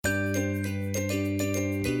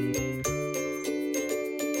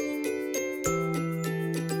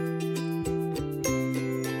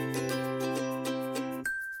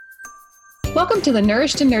Welcome to the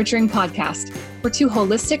Nourished and Nurturing podcast. We're two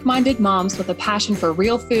holistic-minded moms with a passion for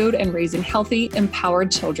real food and raising healthy, empowered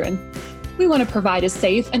children. We want to provide a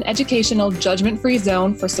safe and educational, judgment-free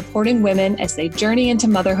zone for supporting women as they journey into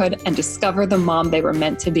motherhood and discover the mom they were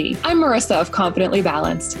meant to be. I'm Marissa of Confidently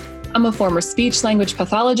Balanced. I'm a former speech-language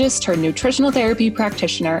pathologist turned nutritional therapy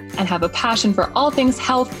practitioner and have a passion for all things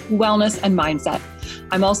health, wellness, and mindset.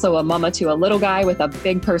 I'm also a mama to a little guy with a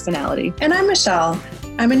big personality. And I'm Michelle.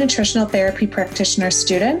 I'm a nutritional therapy practitioner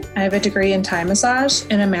student. I have a degree in Thai massage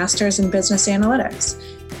and a master's in business analytics.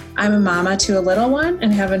 I'm a mama to a little one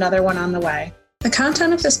and have another one on the way. The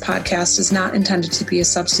content of this podcast is not intended to be a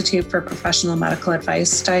substitute for professional medical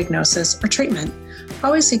advice, diagnosis, or treatment.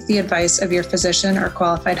 Always seek the advice of your physician or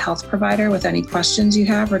qualified health provider with any questions you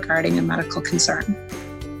have regarding a medical concern.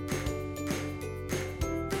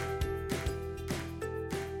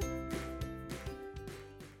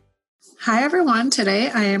 Hi, everyone.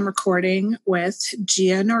 Today I am recording with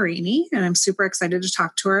Gia Norini, and I'm super excited to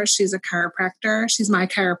talk to her. She's a chiropractor. She's my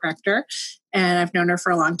chiropractor, and I've known her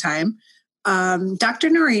for a long time. Dr.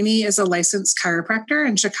 Norini is a licensed chiropractor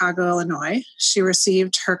in Chicago, Illinois. She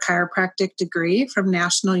received her chiropractic degree from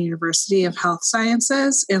National University of Health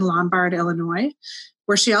Sciences in Lombard, Illinois,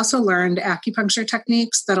 where she also learned acupuncture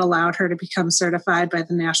techniques that allowed her to become certified by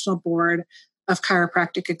the National Board of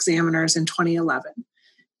Chiropractic Examiners in 2011.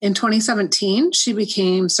 In 2017, she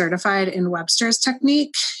became certified in Webster's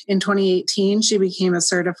technique. In 2018, she became a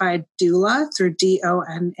certified doula through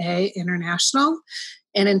DONA International.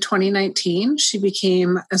 And in 2019, she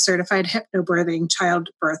became a certified hypnobirthing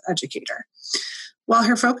childbirth educator. While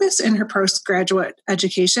her focus in her postgraduate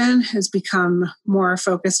education has become more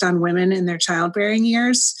focused on women in their childbearing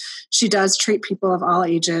years, she does treat people of all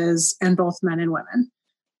ages and both men and women.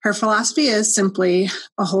 Her philosophy is simply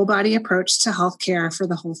a whole body approach to healthcare for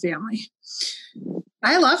the whole family.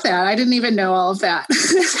 I love that. I didn't even know all of that.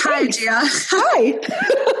 Hi, Gia. Hi.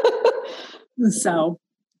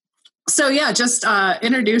 So yeah, just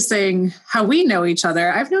introducing how we know each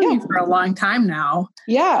other. I've known you for a long time now.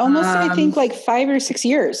 Yeah, almost I think like 5 or 6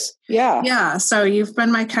 years. Yeah. Yeah. So you've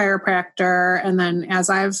been my chiropractor. And then as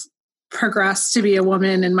I've progressed to be a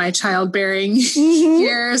woman in my childbearing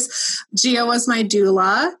years, Gia was my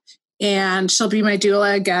doula. And she'll be my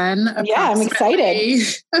doula again. Yeah, I'm excited.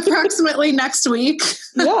 Approximately next week.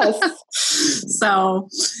 Yes. So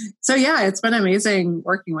yeah, it's been amazing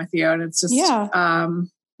working with you. And it's just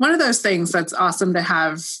one of those things that's awesome to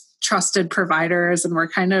have trusted providers, and we're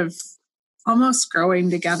kind of almost growing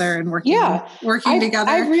together and working together.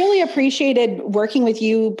 I really appreciated working with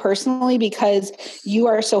you personally because you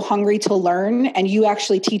are so hungry to learn, and you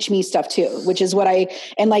actually teach me stuff too, which is what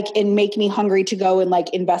and make me hungry to go and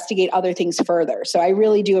investigate other things further. So I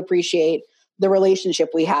really do appreciate the relationship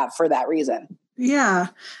we have for that reason. Yeah.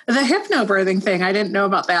 The hypnobirthing thing, I didn't know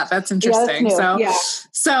about that. That's interesting. So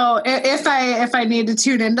if I need to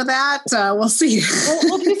tune into that, we'll see.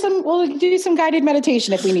 We'll do some guided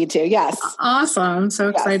meditation if we need to. Yes. Awesome. So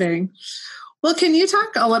exciting. Well, can you talk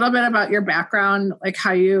a little bit about your background, like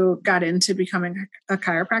how you got into becoming a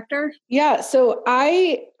chiropractor? Yeah. So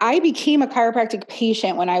I became a chiropractic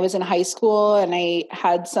patient when I was in high school, and I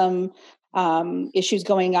had some issues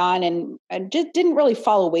going on, and I just didn't really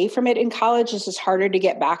fall away from it in college. It's just harder to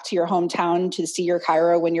get back to your hometown to see your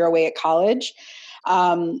chiro when you're away at college.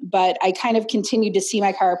 But I kind of continued to see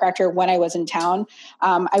my chiropractor when I was in town.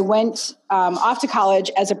 I went off to college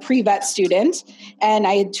as a pre-vet student, and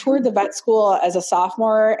I had toured the vet school as a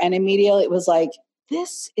sophomore, and immediately it was like,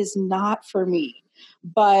 this is not for me.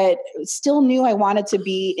 But still knew I wanted to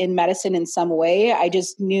be in medicine in some way. I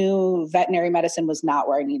just knew veterinary medicine was not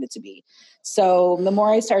where I needed to be. So the more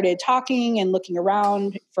I started talking and looking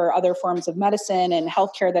around for other forms of medicine and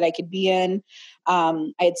healthcare that I could be in,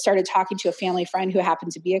 I had started talking to a family friend who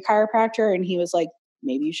happened to be a chiropractor, and he was like,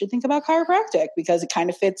 maybe you should think about chiropractic because it kind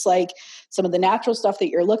of fits like some of the natural stuff that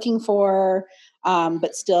you're looking for.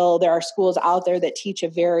 But still, there are schools out there that teach a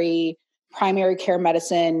very primary care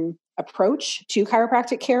medicine approach to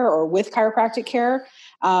chiropractic care or with chiropractic care.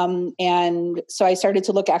 And so I started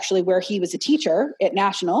to look actually where he was a teacher at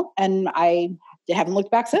National, and I haven't looked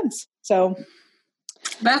back since. So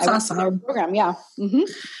that's awesome. Program. Yeah. Mm-hmm.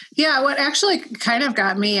 Yeah. What actually kind of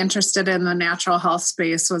got me interested in the natural health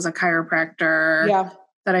space was a chiropractor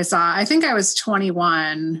that I saw. I think I was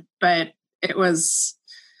 21, but it was,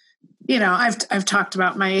 I've talked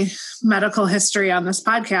about my medical history on this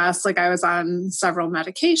podcast. Like I was on several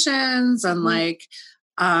medications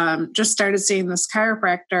and just started seeing this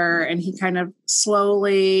chiropractor, and he kind of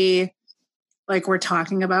slowly like we're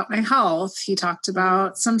talking about my health. He talked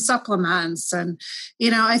about some supplements. And,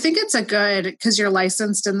 I think it's a good, because you're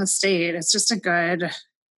licensed in the state, it's just a good,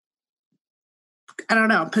 I don't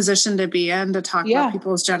know, position to be in to talk about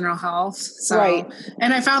people's general health. So, right.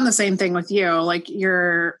 And I found the same thing with you. Like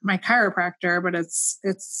you're my chiropractor, but it's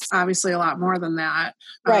obviously a lot more than that.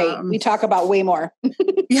 Right. We talk about way more.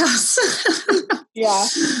 Yes. Yeah.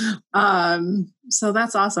 So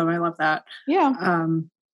that's awesome. I love that. Yeah.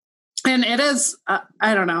 And it is,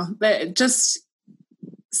 I don't know, just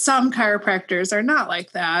some chiropractors are not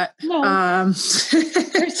like that. No.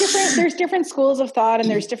 There's different schools of thought and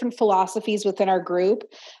there's different philosophies within our group.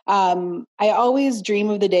 I always dream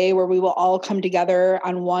of the day where we will all come together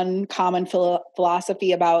on one common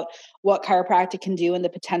philosophy about what chiropractic can do and the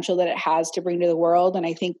potential that it has to bring to the world. And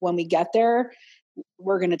I think when we get there,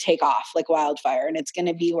 we're going to take off like wildfire, and it's going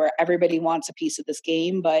to be where everybody wants a piece of this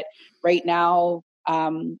game. But right now,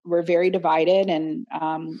 we're very divided, and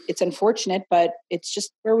it's unfortunate, but it's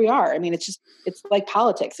just where we are. I mean, it's like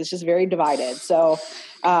politics. It's just very divided. So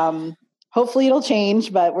hopefully it'll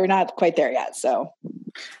change, but we're not quite there yet. So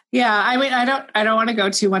yeah, I mean, I don't want to go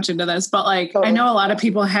too much into this, but like, totally. I know a lot of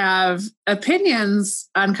people have opinions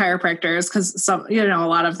on chiropractors because a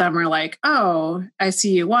lot of them are like, oh, I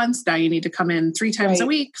see you once. Now you need to come in 3 times a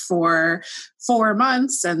week for 4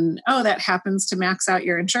 months. And that happens to max out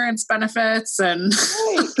your insurance benefits. And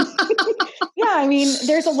yeah, I mean,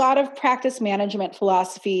 there's a lot of practice management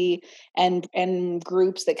philosophy and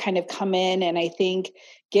groups that kind of come in. And I think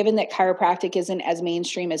given that chiropractic isn't as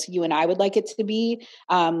mainstream as you and I would like it to be,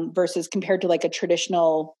 versus compared to like a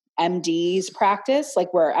traditional MD's practice,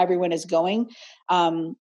 like where everyone is going,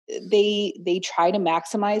 they try to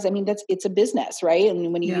maximize. I mean, it's a business, right?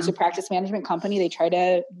 And when you use a practice management company, they try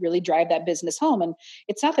to really drive that business home. And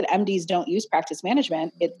it's not that MDs don't use practice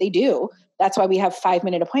management. They do. That's why we have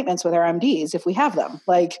 5-minute appointments with our MDs if we have them,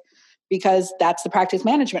 because that's the practice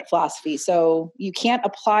management philosophy. So you can't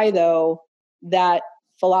apply though that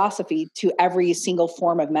philosophy to every single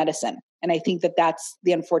form of medicine. And I think that that's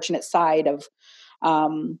the unfortunate side of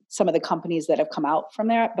some of the companies that have come out from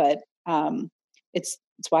that. But it's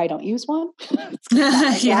why I don't use one.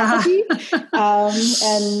 Yeah.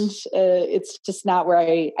 And it's just not where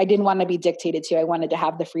I didn't want to be dictated to. I wanted to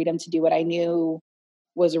have the freedom to do what I knew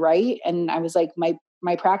was right. And I was like,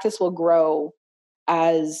 my practice will grow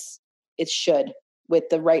as it should, with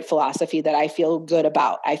the right philosophy that I feel good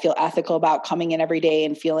about. I feel ethical about coming in every day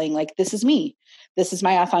and feeling like this is me. This is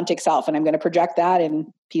my authentic self. And I'm going to project that,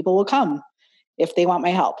 and people will come if they want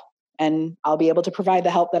my help. And I'll be able to provide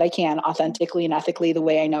the help that I can authentically and ethically the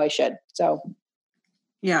way I know I should. So.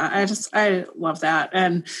 Yeah, I love that.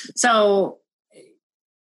 And so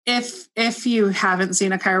if you haven't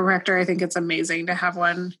seen a chiropractor, I think it's amazing to have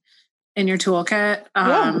one in your toolkit.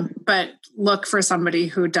 But look for somebody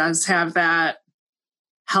who does have that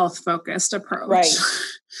health-focused approach. Right.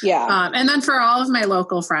 Yeah. And then for all of my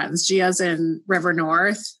local friends, Gia's in River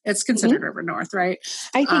North. It's considered River North, right?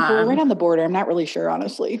 I think we're right on the border. I'm not really sure,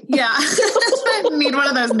 honestly. Yeah. I need one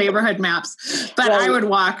of those neighborhood maps. But I would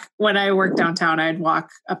walk, when I worked downtown, I'd walk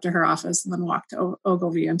up to her office and then walk to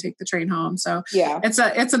Ogilvie and take the train home. So yeah, it's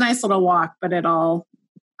a nice little walk, but and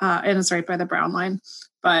it's right by the Brown line.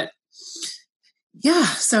 But yeah,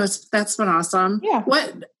 so that's been awesome. Yeah.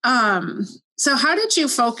 So how did you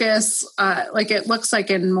focus, it looks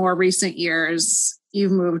like in more recent years,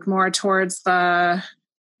 you've moved more towards the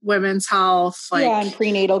women's health. And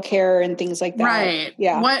prenatal care and things like that. Right.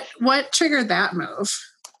 Yeah. What triggered that move?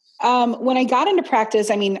 When I got into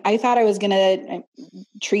practice, I mean, I thought I was going to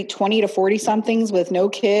treat 20 to 40 somethings with no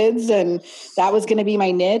kids, and that was going to be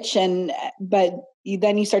my niche. But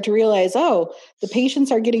then you start to realize, the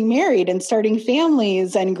patients are getting married and starting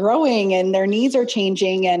families and growing, and their needs are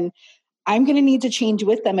changing, and I'm going to need to change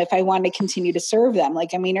with them if I want to continue to serve them. I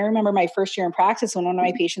remember my first year in practice when one of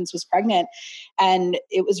my patients was pregnant, and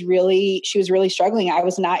she was really struggling. I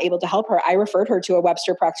was not able to help her. I referred her to a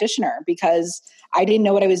Webster practitioner because I didn't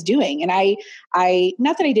know what I was doing. And I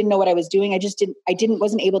not that I didn't know what I was doing.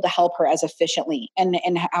 Wasn't able to help her as efficiently and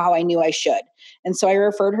how I knew I should. And so I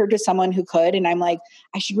referred her to someone who could, and I'm like,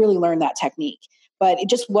 I should really learn that technique. But it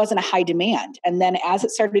just wasn't a high demand. And then as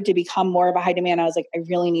it started to become more of a high demand, I was like, I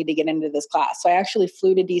really need to get into this class. So I actually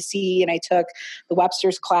flew to DC and I took the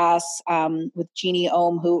Webster's class with Jeannie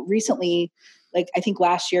Ohm, who recently, I think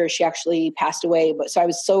last year, she actually passed away. But so I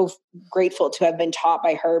was so grateful to have been taught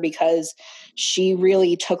by her, because she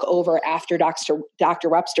really took over after Dr.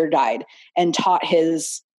 Webster died and taught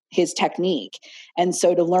his technique. And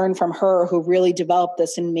so to learn from her, who really developed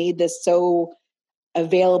this and made this so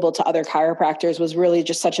available to other chiropractors was really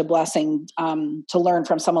just such a blessing to learn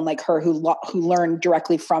from someone like her who learned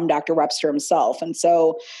directly from Dr. Webster himself. And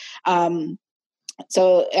so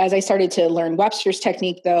as I started to learn Webster's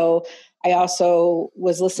technique, though, I also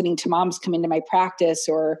was listening to moms come into my practice,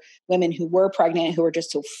 or women who were pregnant who were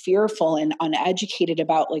just so fearful and uneducated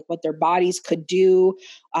about like what their bodies could do.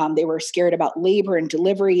 They were scared about labor and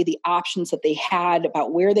delivery, the options that they had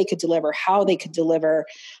about where they could deliver, how they could deliver,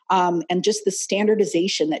 and just the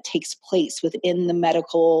standardization that takes place within the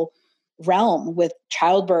medical realm with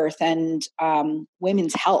childbirth and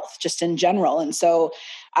women's health just in general. And so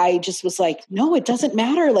I just was like, no, it doesn't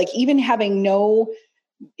matter. Like, even having no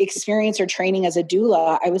experience or training as a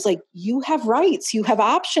doula, I was like, you have rights, you have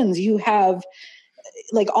options, you have,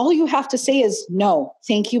 like, all you have to say is no,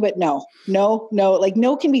 thank you, but no. Like,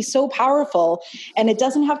 no can be so powerful, and it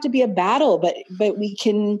doesn't have to be a battle, but we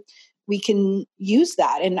can use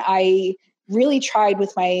that. And I really tried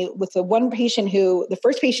with the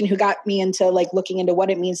first patient who got me into like looking into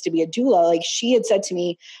what it means to be a doula. Like, she had said to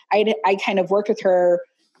me, I kind of worked with her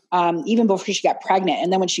even before she got pregnant.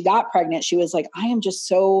 And then when she got pregnant, she was like, I am just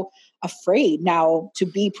so afraid now to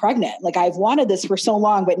be pregnant. Like, I've wanted this for so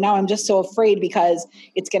long, but now I'm just so afraid because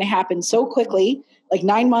it's going to happen so quickly. Like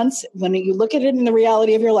 9 months, when you look at it in the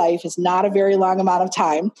reality of your life, is not a very long amount of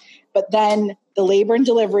time. But then the labor and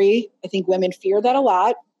delivery, I think women fear that a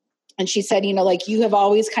lot. And she said, like, you have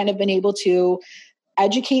always kind of been able to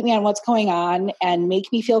educate me on what's going on and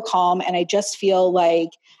make me feel calm. And I just feel like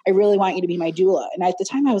I really want you to be my doula. And at the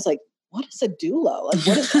time I was like, what is a doula? Like,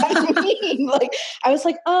 what does that mean? Like, I was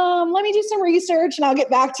like, let me do some research and I'll get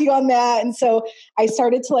back to you on that. And so I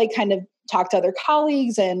started to like kind of talk to other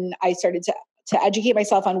colleagues, and I started to educate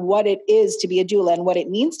myself on what it is to be a doula and what it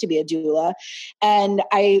means to be a doula. And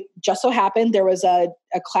I just so happened there was a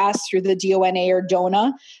class through the DONA or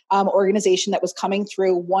DONA organization that was coming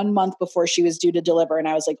through 1 month before she was due to deliver. And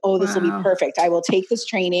I was like, oh, this will be perfect. I will take this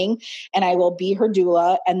training and I will be her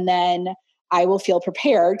doula. And then I will feel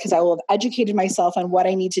prepared because I will have educated myself on what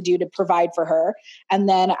I need to do to provide for her. And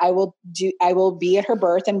then I will be at her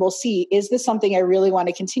birth, and we'll see, is this something I really want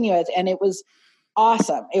to continue with? And it was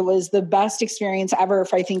awesome. It was the best experience ever,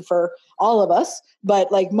 I think, for all of us,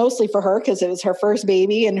 but like mostly for her because it was her first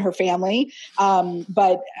baby and her family.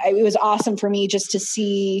 But it was awesome for me just to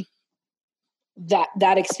see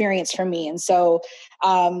that experience for me. And so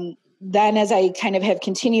then as I kind of have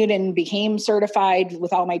continued and became certified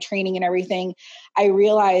with all my training and everything, I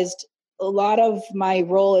realized a lot of my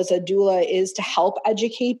role as a doula is to help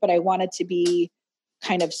educate, but I wanted to be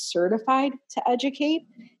kind of certified to educate.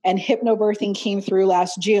 And hypnobirthing came through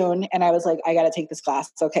last June, and I was like, I got to take this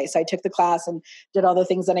class. Okay. So I took the class and did all the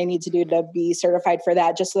things that I need to do to be certified for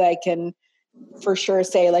that, just so that I can for sure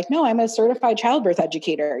say like, no, I'm a certified childbirth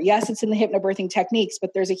educator. Yes, it's in the hypnobirthing techniques,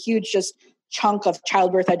 but there's a huge just chunk of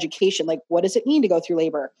childbirth education. Like, what does it mean to go through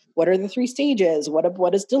labor? What are the 3 stages?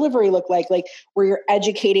 What does delivery look like? Like, where you're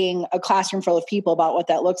educating a classroom full of people about what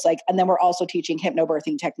that looks like. And then we're also teaching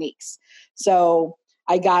hypnobirthing techniques. So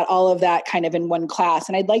I got all of that kind of in one class.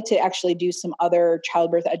 And I'd like to actually do some other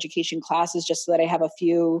childbirth education classes just so that I have a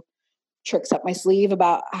few tricks up my sleeve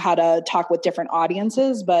about how to talk with different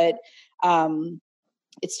audiences. But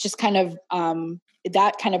it's just kind of,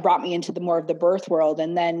 that kind of brought me into the more of the birth world.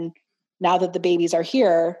 And then now that the babies are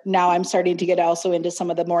here, now I'm starting to get also into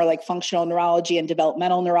some of the more like functional neurology and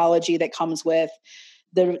developmental neurology that comes with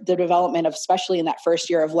the development of, especially in that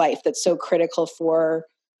first year of life, that's so critical for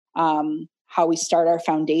how we start our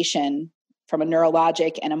foundation from a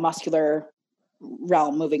neurologic and a muscular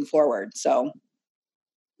realm moving forward. So.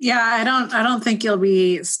 Yeah, I don't think you'll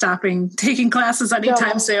be stopping taking classes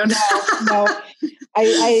anytime soon. No.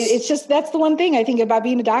 It's just, that's the one thing I think about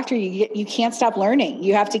being a doctor. You can't stop learning.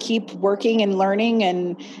 You have to keep working and learning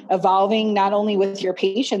and evolving, not only with your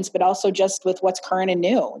patients, but also just with what's current and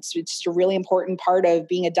new. It's just a really important part of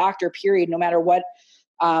being a doctor, period, no matter what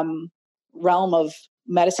realm of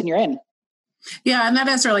medicine you're in. Yeah. And that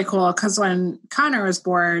is really cool because when Connor was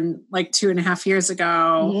born like 2.5 years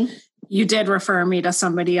ago, you did refer me to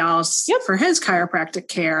somebody else for his chiropractic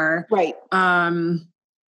care. Right.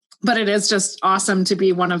 But it is just awesome to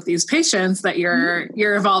be one of these patients that you're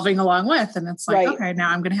evolving along with. And it's like, okay,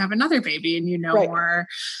 now I'm going to have another baby and more.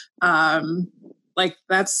 Like,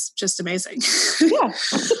 that's just amazing.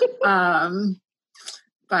 Yeah.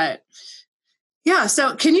 But yeah.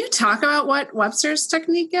 So can you talk about what Webster's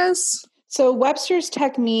technique is? So Webster's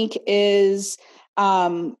technique is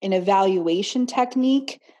an evaluation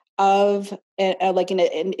technique of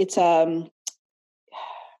it's an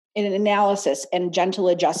analysis and gentle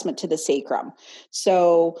adjustment to the sacrum.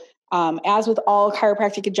 So As with all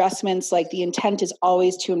chiropractic adjustments, like the intent is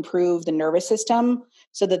always to improve the nervous system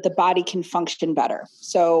so that the body can function better.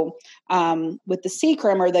 So with the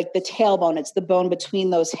sacrum, or like the tailbone, it's the bone between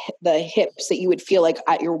the hips that you would feel like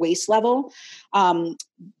at your waist level.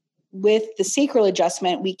 With the sacral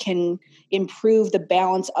adjustment, we can improve the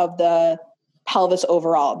balance of the pelvis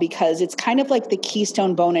overall, because it's kind of like the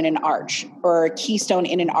keystone bone in an arch, or a keystone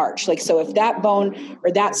in an arch. Like, so if that bone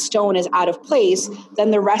or that stone is out of place,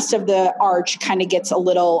 then the rest of the arch kind of gets a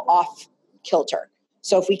little off kilter.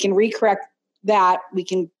 So if we can recorrect that, we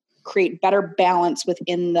can create better balance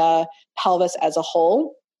within the pelvis as a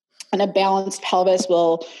whole. And a balanced pelvis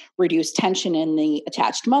will reduce tension in the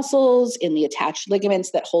attached muscles, in the attached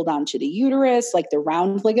ligaments that hold on to the uterus, like the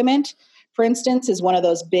round ligament, for instance, is one of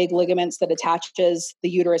those big ligaments that attaches the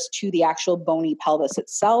uterus to the actual bony pelvis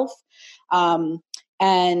itself.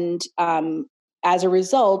 And as a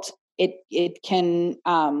result, it can,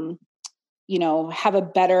 have a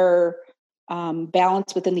better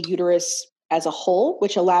balance within the uterus as a whole,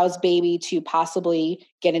 which allows baby to possibly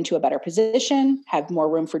get into a better position, have more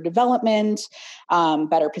room for development,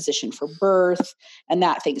 better position for birth, and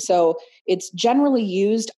that thing. So it's generally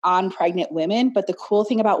used on pregnant women, but the cool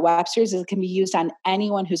thing about Webster's is it can be used on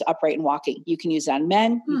anyone who's upright and walking. You can use it on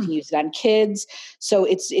men, you can use it on kids. So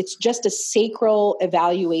it's just a sacral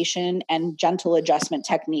evaluation and gentle adjustment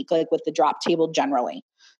technique, like with the drop table generally.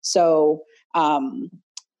 So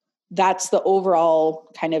that's the overall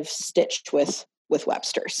kind of stitched with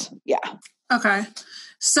Webster's. Yeah. Okay.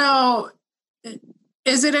 So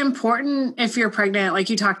is it important if you're pregnant, like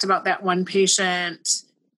you talked about that one patient,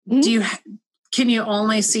 can you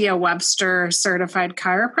only see a Webster certified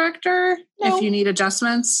chiropractor if you need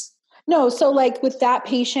adjustments? No. So like with that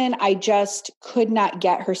patient, I just could not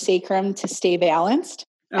get her sacrum to stay balanced.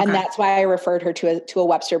 Okay. And that's why I referred her to a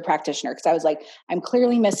Webster practitioner, because I was like, I'm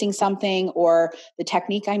clearly missing something, or the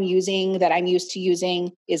technique I'm using that I'm used to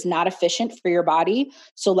using is not efficient for your body.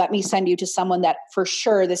 So let me send you to someone that for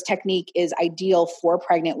sure this technique is ideal for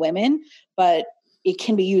pregnant women, but it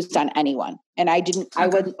can be used on anyone. And I didn't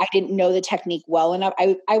know the technique well enough.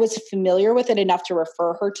 I was familiar with it enough to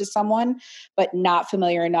refer her to someone, but not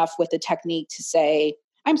familiar enough with the technique to say,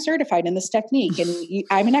 I'm certified in this technique and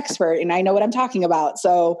I'm an expert and I know what I'm talking about.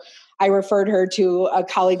 So I referred her to a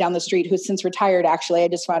colleague down the street who's since retired. Actually, I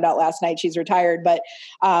just found out last night she's retired, but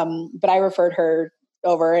I referred her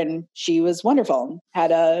over and she was wonderful.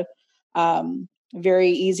 Had a very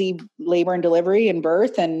easy labor and delivery and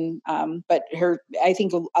birth. And, but I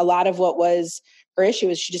think a lot of what was her issue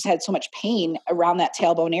is she just had so much pain around that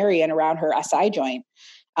tailbone area and around her SI joint.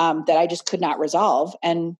 That I just could not resolve.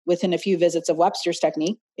 And within a few visits of Webster's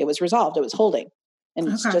technique, it was resolved. It was holding. And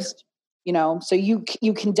it's just, so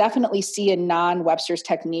you can definitely see a non-Webster's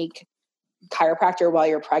technique chiropractor while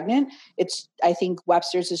you're pregnant. I think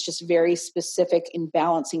Webster's is just very specific in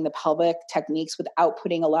balancing the pelvic techniques without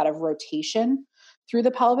putting a lot of rotation through the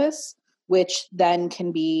pelvis, which then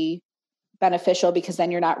can be beneficial because then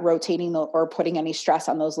you're not rotating or putting any stress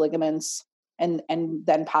on those ligaments and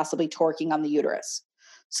then possibly torquing on the uterus.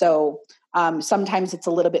 So sometimes it's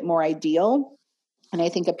a little bit more ideal. And I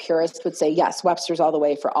think a purist would say, yes, Webster's all the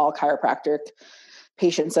way for all chiropractic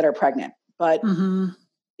patients that are pregnant. But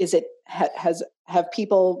have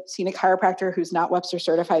people seen a chiropractor who's not Webster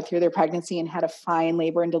certified through their pregnancy and had a fine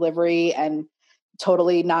labor and delivery and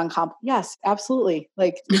totally non-comp? Yes, absolutely.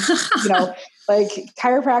 Like, like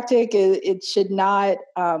chiropractic, it should not,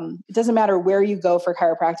 it doesn't matter where you go for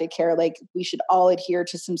chiropractic care. Like we should all adhere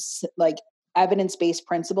to some like evidence-based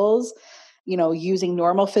principles, using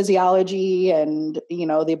normal physiology and,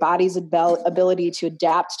 the body's ability to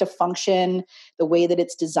adapt to function the way that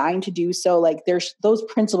it's designed to do so. Like those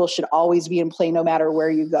principles should always be in play no matter where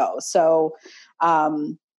you go. So,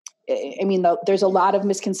 there's a lot of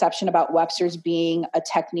misconception about Webster's being a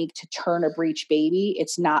technique to turn or breech baby.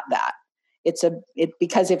 It's not that.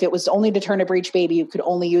 Because if it was only to turn a breech baby, you could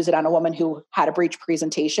only use it on a woman who had a breech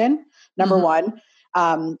presentation, number one.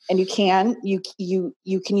 And you can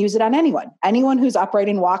use it on anyone who's upright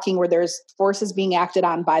and walking where there's forces being acted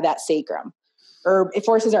on by that sacrum, or if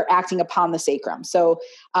forces are acting upon the sacrum. So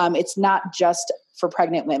it's not just for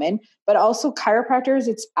pregnant women, but also chiropractors.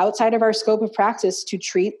 It's outside of our scope of practice to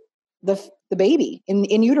treat the baby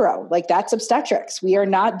in utero. Like that's obstetrics. We are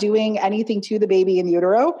not doing anything to the baby in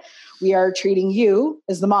utero. We are treating you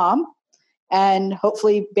as the mom and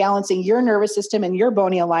hopefully balancing your nervous system and your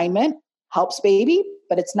bony alignment helps baby,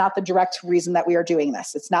 but it's not the direct reason that we are doing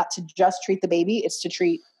this. It's not to just treat the baby, it's to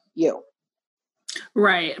treat you.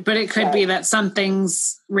 Right. But it could be that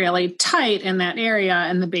something's really tight in that area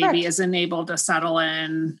and the baby isn't able to settle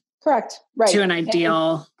in Correct. Right. to an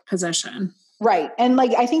ideal position. Right. And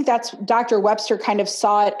like, I think that's Dr. Webster kind of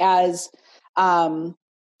saw it as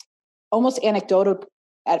almost anecdotal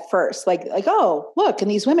at first, like, oh, look,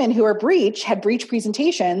 and these women who are had breech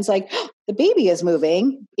presentations, like the baby is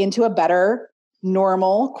moving into a better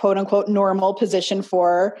normal, quote unquote, normal position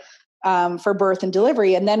for birth and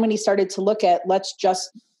delivery. And then when he started to look at,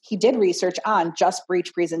 he did research on just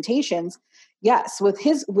breech presentations. Yes. With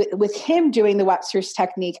him doing the Webster's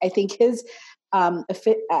technique, I think his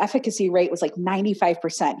efficacy rate was like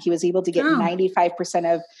 95%. He was able to get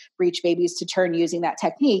 95% of breech babies to turn using that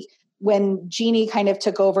technique. When Jeannie kind of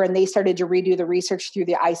took over and they started to redo the research through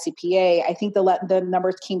the ICPA, I think the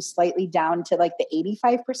numbers came slightly down to like the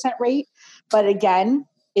 85% rate. But again,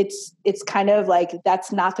 it's kind of like,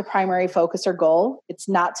 that's not the primary focus or goal. It's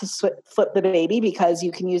not to flip the baby, because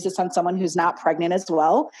you can use this on someone who's not pregnant as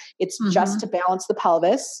well. It's just to balance the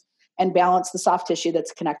pelvis and balance the soft tissue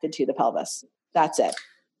that's connected to the pelvis. That's it.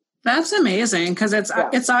 That's amazing, because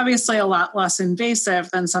it's obviously a lot less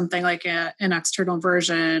invasive than something like an external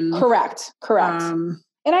version. Correct.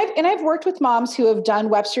 And I've worked with moms who have done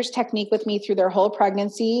Webster's technique with me through their whole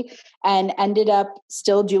pregnancy and ended up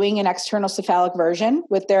still doing an external cephalic version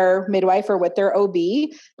with their midwife or with their OB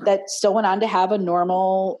that still went on to have a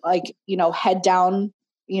normal, like, head down,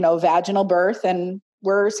 vaginal birth, and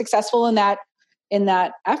were successful in that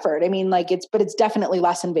effort. I mean, like but it's definitely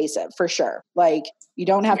less invasive for sure. Like, you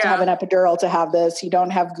don't have to have an epidural to have this. You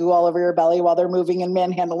don't have goo all over your belly while they're moving and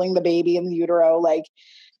manhandling the baby in the utero. Like,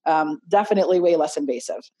 definitely way less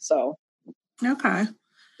invasive. So, okay.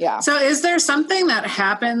 Yeah. So is there something that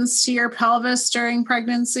happens to your pelvis during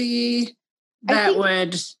pregnancy that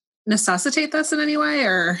would necessitate this in any way?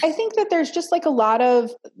 Or I think that there's just like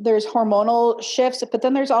there's hormonal shifts, but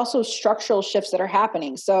then there's also structural shifts that are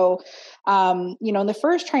happening. So, in the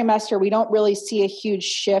first trimester, we don't really see a huge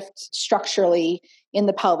shift structurally in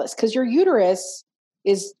the pelvis, because your uterus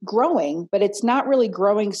is growing, but it's not really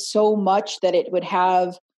growing so much that it would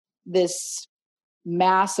have this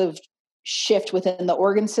massive shift within the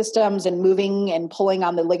organ systems and moving and pulling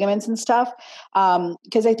on the ligaments and stuff.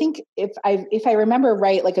 Because I think if I remember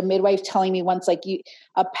right, like a midwife telling me once, like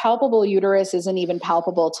a palpable uterus isn't even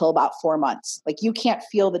palpable till about 4 months. Like, you can't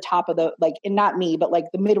feel the top of and not me, but like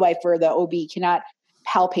the midwife or the OB cannot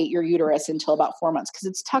palpate your uterus until about 4 months, because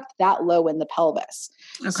it's tucked that low in the pelvis.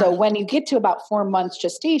 Okay. So when you get to about 4 months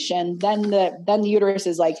gestation, then the uterus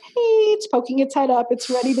is like, hey, it's poking its head up. It's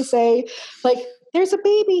ready to say, like, there's a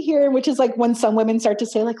baby here, which is like when some women start to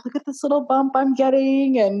say, like, look at this little bump I'm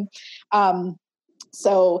getting. And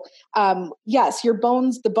yes, your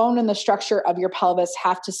bones, the bone and the structure of your pelvis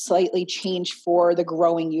have to slightly change for the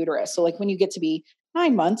growing uterus. So like when you get to be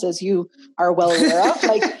 9 months, as you are well aware of,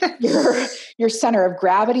 like your center of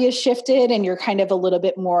gravity is shifted and you're kind of a little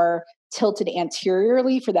bit more tilted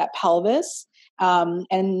anteriorly for that pelvis.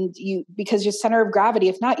 And because your center of gravity,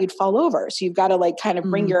 if not, you'd fall over. So you've got to like kind of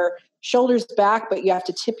bring your shoulders back, but you have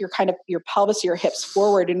to tip your pelvis, your hips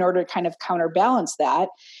forward in order to kind of counterbalance that.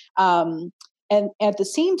 And at the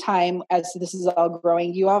same time, as this is all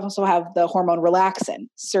growing, you also have the hormone relaxin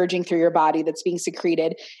surging through your body that's being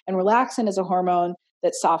secreted. And relaxin is a hormone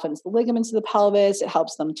that softens the ligaments of the pelvis. It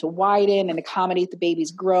helps them to widen and accommodate the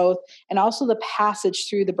baby's growth, and also the passage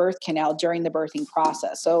through the birth canal during the birthing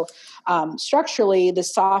process. So structurally, the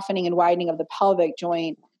softening and widening of the pelvic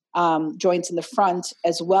joints in the front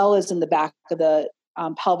as well as in the back of the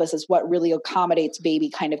pelvis is what really accommodates baby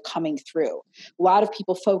kind of coming through. A lot of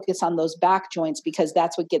people focus on those back joints because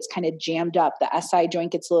that's what gets kind of jammed up. The SI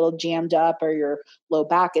joint gets a little jammed up, or your low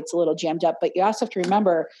back gets a little jammed up. But you also have to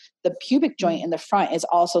remember the pubic joint in the front is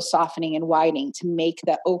also softening and widening to make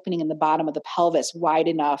the opening in the bottom of the pelvis wide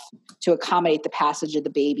enough to accommodate the passage of the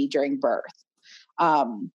baby during birth.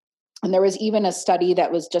 And there was even a study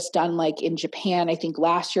that was just done like in Japan, I think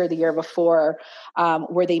last year or the year before,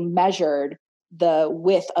 where they measured the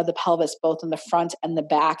width of the pelvis, both in the front and the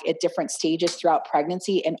back at different stages throughout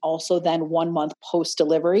pregnancy, and also then 1 month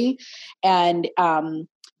post-delivery. And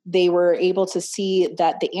they were able to see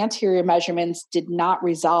that the anterior measurements did not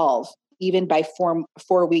resolve even by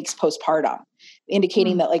 4 weeks postpartum,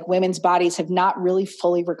 indicating that like women's bodies have not really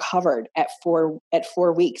fully recovered at 4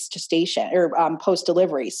 weeks gestation or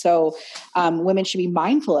post-delivery. So women should be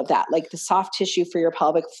mindful of that. Like the soft tissue for your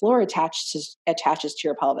pelvic floor attaches to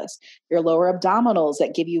your pelvis, your lower abdominals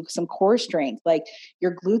that give you some core strength, like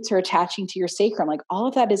your glutes are attaching to your sacrum. Like all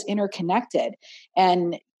of that is interconnected.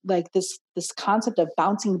 And like this concept of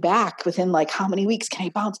bouncing back within like how many weeks can I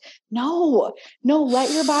bounce? No, let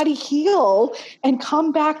your body heal and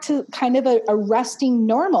come back to kind of a resting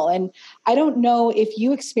normal. And I don't know if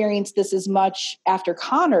you experienced this as much after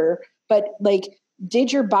Connor, but like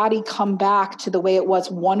did your body come back to the way it was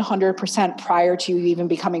 100% prior to you even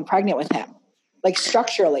becoming pregnant with him? Like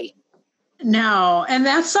structurally? No. And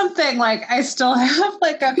that's something like I still have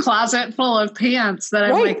like a closet full of pants that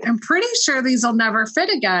I'm like, I'm pretty sure these will never fit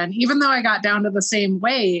again, even though I got down to the same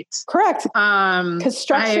weight. Correct. Because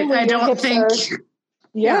structurally, I don't think,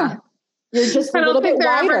 you're just a little bit wider.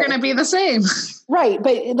 They're ever going to be the same. Right.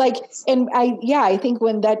 But like, and I think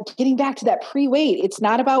when that, getting back to that pre-weight, it's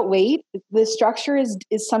not about weight. The structure is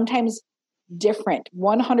sometimes different,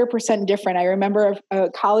 100% different. I remember a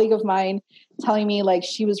colleague of mine telling me like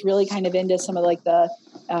she was really kind of into some of like the,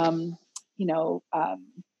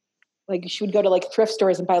 like she would go to like thrift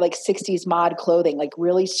stores and buy like 60s mod clothing, like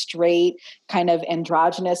really straight kind of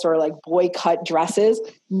androgynous or like boy cut dresses.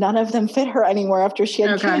 None of them fit her anymore after she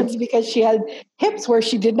had kids because she had hips where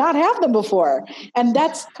she did not have them before. And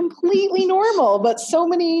that's completely normal. But so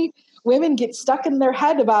many women get stuck in their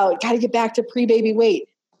head about got to get back to pre-baby weight.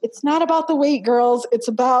 It's not about the weight, girls. It's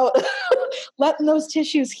about letting those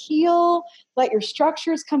tissues heal, let your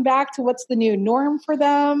structures come back to what's the new norm for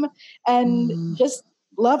them, and just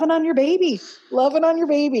loving on your baby.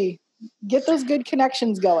 Get those good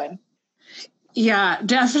connections going. Yeah,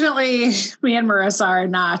 definitely. Me and Marissa are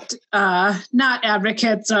not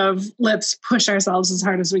advocates of let's push ourselves as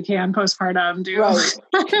hard as we can postpartum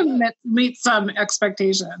to meet some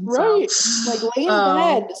expectations. Right. So, like lay in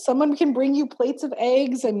bed. Someone can bring you plates of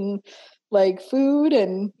eggs and like food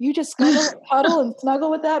and you just cuddle and snuggle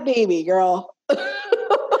with that baby, girl.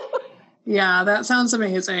 Yeah, that sounds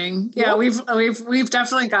amazing. Yeah, we've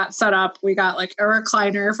definitely got set up. We got like a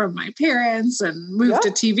recliner from my parents and moved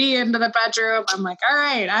a TV into the bedroom. I'm like, all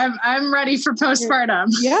right, I'm ready for postpartum.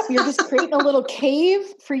 You're just creating a little cave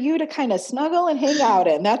for you to kind of snuggle and hang out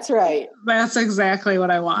in. That's right. That's exactly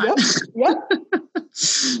what I want. Yep.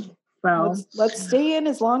 So let's stay in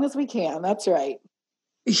as long as we can. That's right.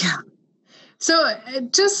 Yeah. So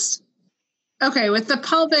just with the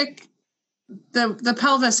pelvic. The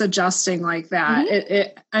pelvis adjusting like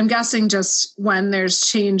that, I'm guessing just when there's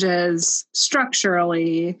changes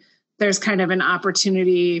structurally, there's kind of an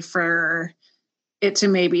opportunity for it to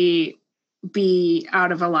maybe be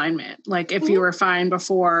out of alignment. Like if you were fine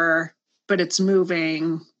before, but it's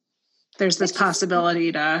moving, there's this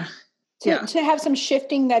possibility to have some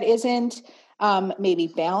shifting that isn't maybe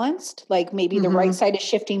balanced. Like maybe the right side is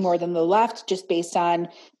shifting more than the left, just based on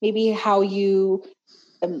maybe how you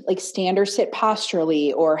like stand or sit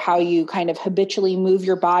posturally, or how you kind of habitually move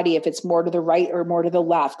your body, if it's more to the right or more to the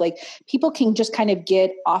left. Like people can just kind of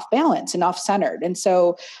get off balance and off centered. And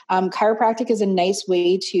so chiropractic is a nice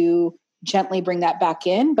way to gently bring that back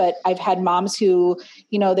in. But I've had moms who,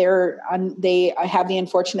 they have the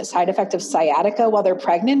unfortunate side effect of sciatica while they're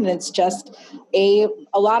pregnant. And it's just a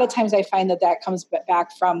lot of times I find that comes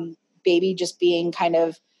back from baby just being kind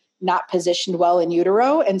of not positioned well in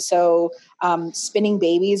utero. And so spinning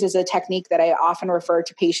babies is a technique that I often refer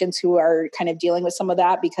to patients who are kind of dealing with some of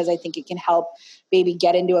that, because I think it can help baby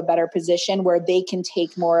get into a better position where they can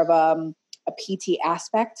take more of a PT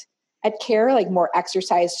aspect at care, like more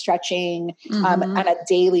exercise, stretching on a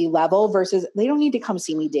daily level, versus they don't need to come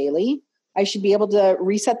see me daily. I should be able to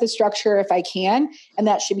reset the structure if I can, and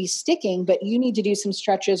that should be sticking, but you need to do some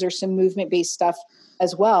stretches or some movement-based stuff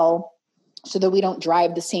as well, so that we don't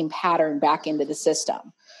drive the same pattern back into the system.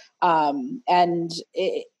 But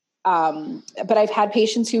I've had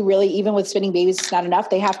patients who really, even with spinning babies, it's not enough.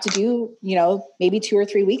 They have to do, maybe 2 or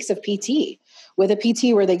 3 weeks of PT with a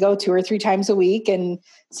PT where they go 2 or 3 times a week and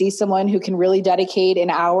see someone who can really dedicate an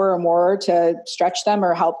hour or more to stretch them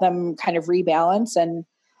or help them kind of rebalance. And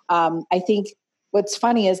I think what's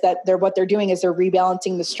funny is that what they're doing is they're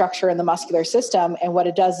rebalancing the structure in the muscular system. And what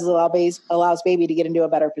it does is allows baby to get into a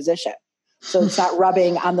better position. So it's not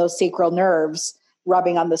rubbing on those sacral nerves,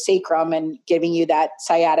 rubbing on the sacrum and giving you that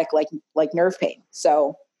sciatic like nerve pain.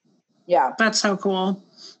 So, yeah. That's so cool.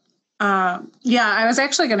 I was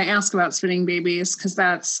actually going to ask about spinning babies, because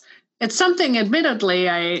it's something admittedly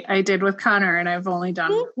I did with Connor, and I've only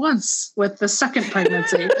done once with the second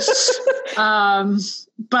pregnancy.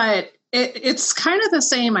 But it's kind of the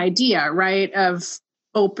same idea, right? Of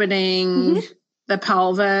opening the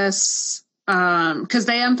pelvis, because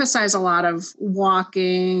they emphasize a lot of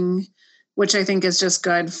walking, which I think is just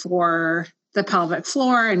good for the pelvic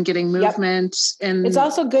floor and getting movement. And it's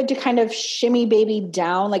also good to kind of shimmy baby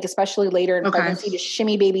down, like especially later in pregnancy, to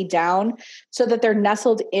shimmy baby down so that they're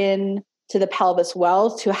nestled in to the pelvis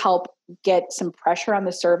well, to help get some pressure on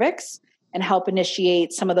the cervix and help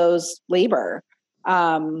initiate some of those labor.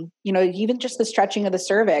 Even just the stretching of the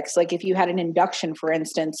cervix, like if you had an induction, for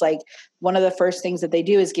instance, like one of the first things that they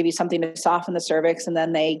do is give you something to soften the cervix. And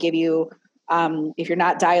then they give you if you're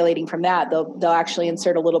not dilating from that, they'll actually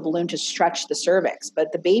insert a little balloon to stretch the cervix.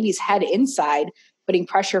 But the baby's head inside, putting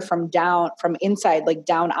pressure from inside, like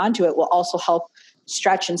down onto it, will also help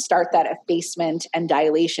stretch and start that effacement and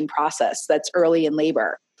dilation process that's early in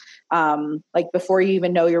labor. Like before you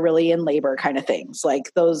even know you're really in labor kind of things,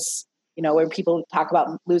 like those, when people talk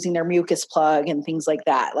about losing their mucus plug and things like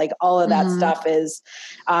that, like all of that stuff but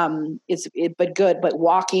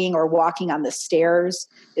walking on the stairs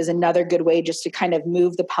is another good way just to kind of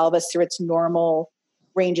move the pelvis through its normal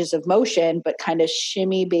ranges of motion, but kind of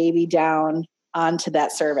shimmy baby down onto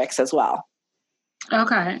that cervix as well.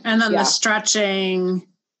 Okay. And then the stretching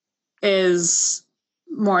is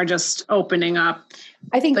more just opening up.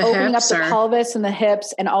 I think opening up the pelvis and the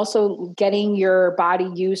hips, and also getting your body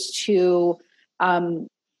used to,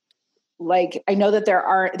 like, I know that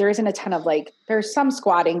there isn't a ton of there's some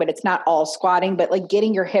squatting, but it's not all squatting, but like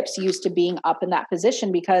getting your hips used to being up in that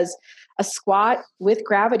position, because a squat with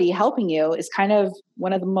gravity helping you is kind of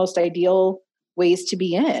one of the most ideal ways to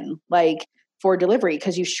be in, like for delivery,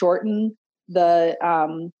 because you shorten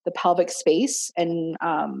the pelvic space and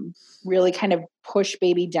really kind of push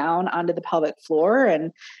baby down onto the pelvic floor.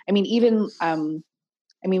 And I mean, even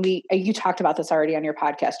you talked about this already on your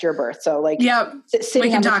podcast, Your Birth. So like, yeah, we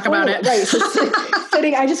can talk about it. Right. So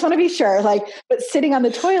sitting, I just want to be sure, but sitting on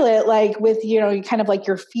the toilet, like with, kind of like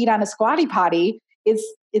your feet on a squatty potty,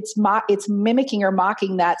 it's mimicking or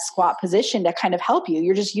mocking that squat position to kind of help you.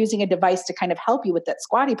 You're just using a device to kind of help you with that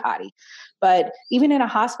squatty potty. But even in a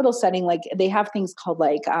hospital setting, like they have things called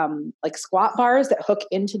like squat bars that hook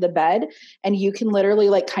into the bed, and you can literally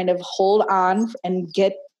like kind of hold on and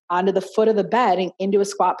get onto the foot of the bed and into a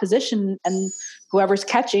squat position, and whoever's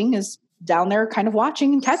catching is down there kind of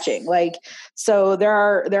watching and catching. Like, so there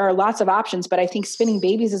are lots of options, but I think spinning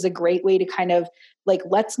babies is a great way to kind of like,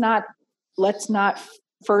 let's not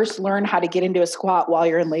first learn how to get into a squat while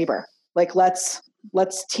you're in labor. Like, let's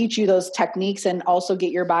teach you those techniques and also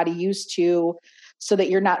get your body used to, so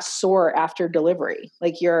that you're not sore after delivery,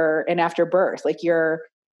 and after birth, like your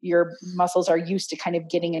muscles are used to kind of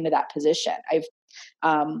getting into that position.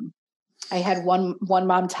 I had one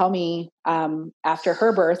mom tell me after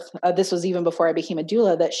her birth, this was even before I became a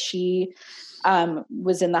doula, that she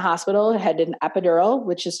was in the hospital, had an epidural,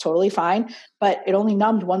 which is totally fine, but it only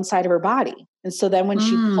numbed one side of her body. And so then when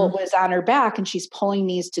she was on her back and she's pulling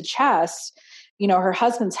knees to chest, her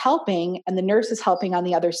husband's helping and the nurse is helping on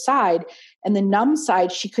the other side, and the numb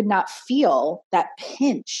side, she could not feel that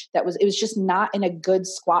pinch. It was just not in a good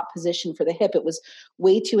squat position for the hip. It was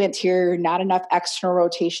way too anterior, not enough external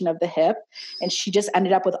rotation of the hip. And she just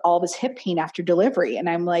ended up with all this hip pain after delivery. And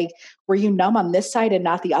I'm like, were you numb on this side and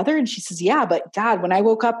not the other? And she says, yeah, but God, when I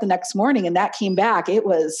woke up the next morning and that came back, it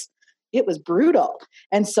was brutal.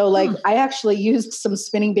 And so like, I actually used some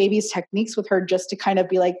spinning babies techniques with her just to kind of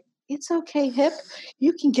be like, it's okay, hip,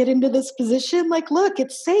 you can get into this position. Like, look,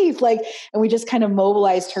 it's safe. Like, and we just kind of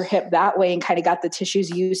mobilized her hip that way and kind of got the tissues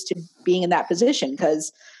used to being in that position.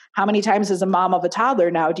 Because how many times as a mom of a toddler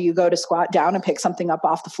now do you go to squat down and pick something up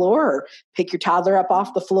off the floor, or pick your toddler up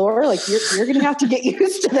off the floor? Like you're going to have to get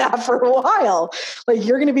used to that for a while. Like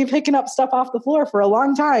you're going to be picking up stuff off the floor for a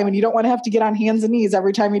long time, and you don't want to have to get on hands and knees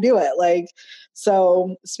every time you do it. Like,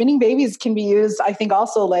 so spinning babies can be used, I think,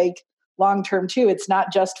 also like long-term too. It's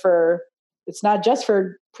not just for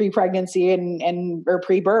pre-pregnancy and or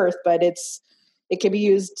pre-birth, but it can be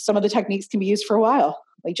used. Some of the techniques can be used for a while,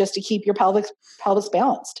 like just to keep your pelvis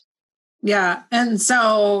balanced. Yeah. And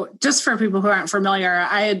so just for people who aren't familiar,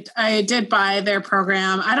 I did buy their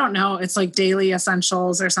program. I don't know. It's like Daily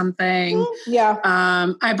Essentials or something. Yeah.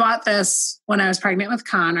 I bought this when I was pregnant with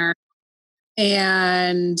Connor,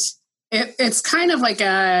 and it's kind of like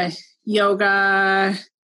a yoga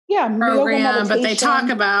program, but they talk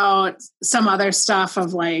about some other stuff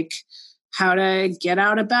of like how to get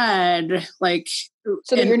out of bed, like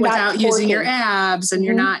without using your abs, and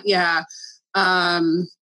you're not,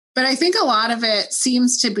 but I think a lot of it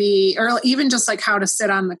seems to be, or even just like how to sit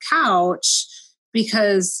on the couch,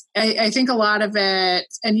 because I think a lot of it,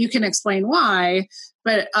 and you can explain why,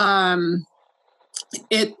 but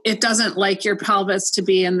it doesn't like your pelvis to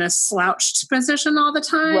be in this slouched position all the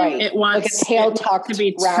time. Right. It wants like a tail tucked to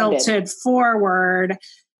be rounded. tilted forward,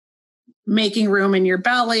 making room in your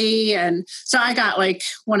belly. And so I got like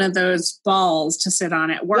one of those balls to sit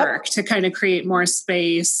on at work to kind of create more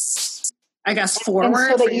space, I guess,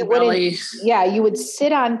 forward. So that you would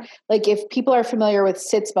sit on, like if people are familiar with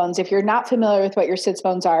sits bones, if you're not familiar with what your sits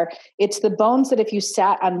bones are, it's the bones that if you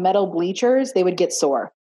sat on metal bleachers, they would get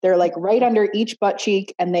sore. They're like right under each butt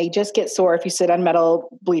cheek, and they just get sore if you sit on metal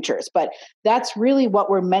bleachers. But that's really what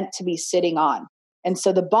we're meant to be sitting on. And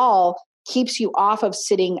so the ball keeps you off of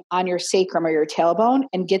sitting on your sacrum or your tailbone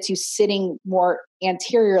and gets you sitting more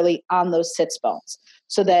anteriorly on those sits bones,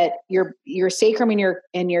 so that your sacrum and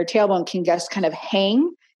your tailbone can just kind of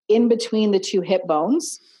hang in between the two hip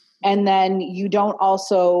bones. And then you don't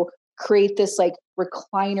also create this like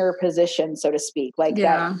recliner position, so to speak, like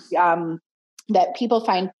that people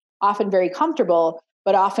find often very comfortable.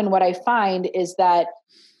 But often what I find is that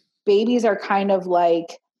babies are kind of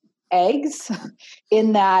like eggs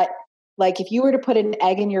in that, like if you were to put an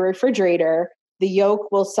egg in your refrigerator, the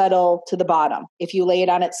yolk will settle to the bottom. If you lay it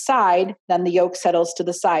on its side, then the yolk settles to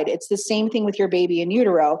the side. It's the same thing with your baby in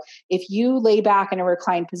utero. If you lay back in a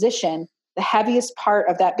reclined position, the heaviest part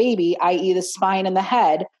of that baby, i.e. the spine and the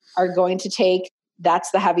head, are going to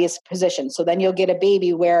that's the heaviest position. So then you'll get a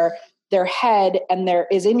baby where their head and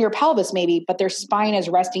is in your pelvis maybe, but their spine is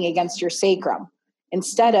resting against your sacrum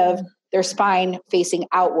instead of their spine facing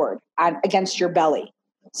outward against your belly.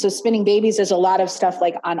 So spinning babies is a lot of stuff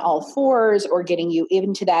like on all fours or getting you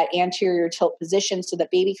into that anterior tilt position so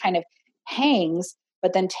that baby kind of hangs,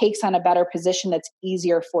 but then takes on a better position that's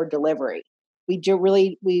easier for delivery. We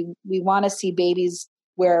want to see babies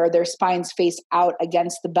where their spines face out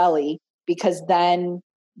against the belly, because then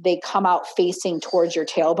they come out facing towards your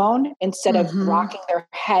tailbone instead of rocking their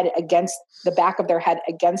head against the back of their head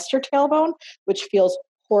against your tailbone, which feels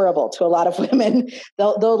horrible to a lot of women.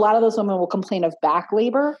 Though a lot of those women will complain of back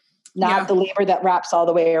labor, not the labor that wraps all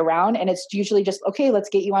the way around. And it's usually just, okay, let's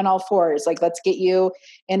get you on all fours. Like, let's get you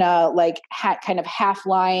in a like kind of half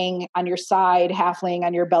lying on your side, half laying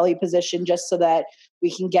on your belly position, just so that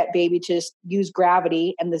we can get baby to just use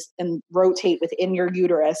gravity and rotate within your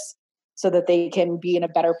uterus so that they can be in a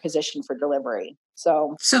better position for delivery.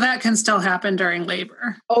 So that can still happen during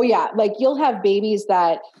labor. Oh yeah. Like you'll have babies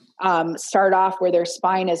that start off where their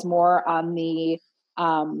spine is more on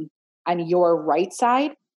on your right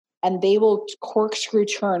side, and they will corkscrew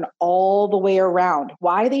turn all the way around.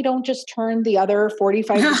 Why they don't just turn the other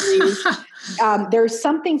 45 degrees? There's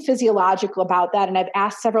something physiological about that. And I've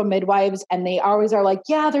asked several midwives and they always are like,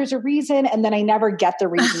 yeah, there's a reason. And then I never get the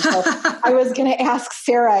reason. So I was going to ask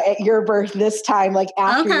Sarah at your birth this time, like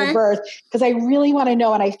after your birth, because I really want to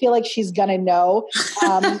know. And I feel like she's going to know.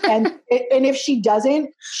 And if she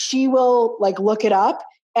doesn't, she will like look it up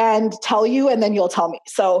and tell you, and then you'll tell me.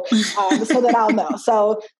 So, so that I'll know.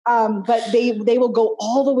 So, but they will go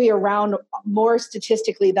all the way around more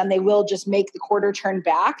statistically than they will just make the quarter turn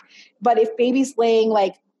back. But if baby's laying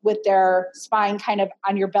like with their spine kind of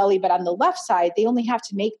on your belly, but on the left side, they only have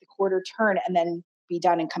to make the quarter turn and then be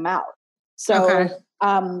done and come out. So,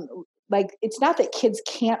 like, it's not that kids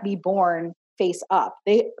can't be born face up.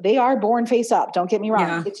 They are born face up. Don't get me wrong.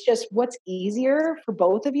 Yeah. It's just what's easier for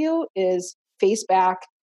both of you is face back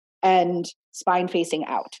and spine facing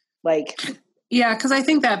out. Like, yeah, because I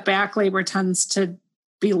think that back labor tends to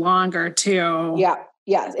be longer too. Yeah.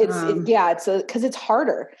 It's because it's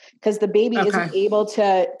harder because the baby isn't able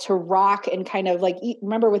to rock and kind of like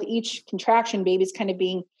remember with each contraction, baby's kind of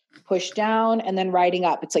being pushed down and then riding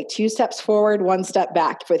up. It's like 2 steps forward, 1 step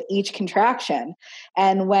back with each contraction.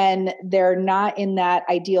 And when they're not in that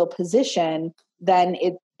ideal position, then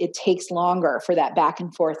it takes longer for that back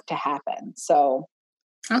and forth to happen. So.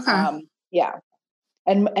 Yeah.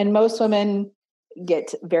 And most women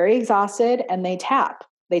get very exhausted and they tap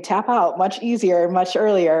out much easier, much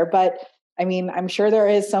earlier. But I mean, I'm sure there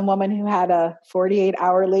is some woman who had a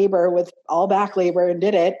 48-hour labor with all back labor and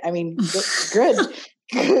did it. I mean, good.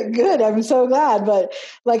 I'm so glad. But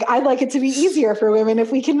like, I'd like it to be easier for women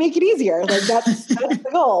if we can make it easier. Like that's the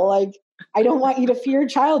goal. Like, I don't want you to fear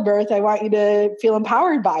childbirth. I want you to feel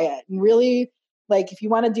empowered by it and really, like, if you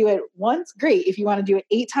want to do it once, great. If you want to do it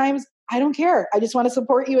 8 times, I don't care. I just want to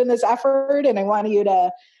support you in this effort. And I want you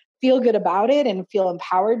to feel good about it and feel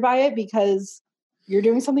empowered by it because you're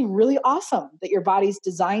doing something really awesome that your body's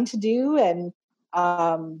designed to do. And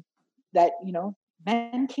that,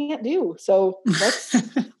 men can't do. So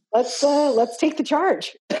let's take the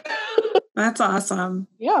charge. That's awesome.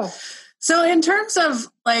 Yeah. So in terms of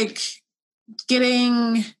like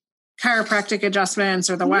getting chiropractic adjustments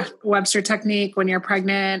or the Webster technique when you're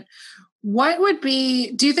pregnant,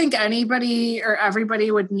 do you think anybody or everybody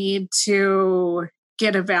would need to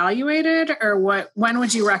get evaluated, or when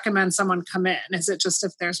would you recommend someone come in? Is it just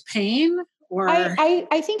if there's pain, or?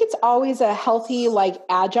 I think it's always a healthy like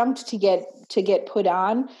adjunct to get put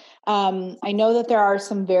on. I know that there are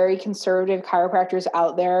some very conservative chiropractors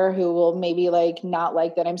out there who will maybe like not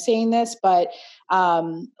like that I'm saying this, but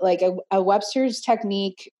like a Webster's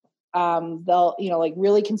technique, they'll, like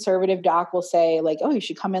really conservative doc will say like, oh, you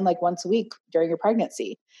should come in like once a week during your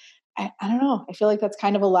pregnancy. I don't know. I feel like that's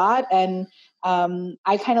kind of a lot. And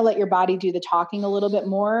I kind of let your body do the talking a little bit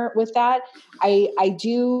more with that. I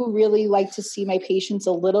do really like to see my patients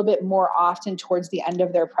a little bit more often towards the end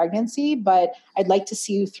of their pregnancy, but I'd like to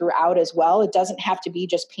see you throughout as well. It doesn't have to be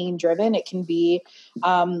just pain driven. It can be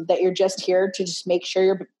that you're just here to just make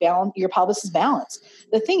sure your pelvis is balanced.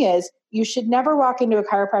 The thing is, you should never walk into a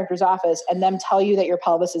chiropractor's office and them tell you that your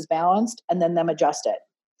pelvis is balanced and then them adjust it.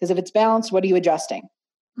 Because if it's balanced, what are you adjusting?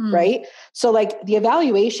 Right? So like the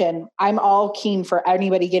evaluation, I'm all keen for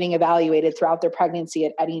anybody getting evaluated throughout their pregnancy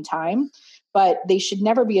at any time, but they should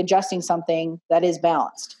never be adjusting something that is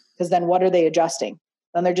balanced, because then what are they adjusting?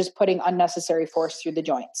 Then they're just putting unnecessary force through the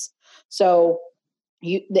joints. So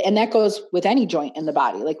and that goes with any joint in the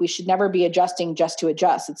body. Like we should never be adjusting just to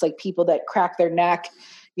adjust. It's like people that crack their neck,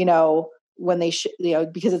 when they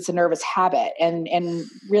because it's a nervous habit, and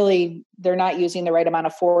really they're not using the right amount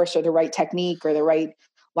of force or the right technique or the right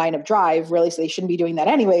line of drive, really. So they shouldn't be doing that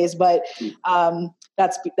anyways, but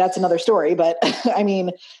that's another story. But I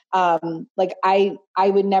mean, like I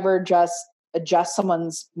would never just adjust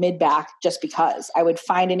someone's mid back just because. I would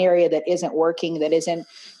find an area that isn't working, that isn't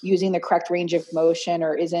using the correct range of motion,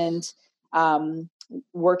 or isn't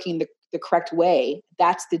working the correct way.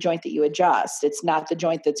 That's the joint that you adjust. It's not the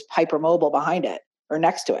joint that's hypermobile behind it or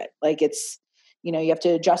next to it. Like it's, you have to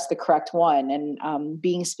adjust the correct one, and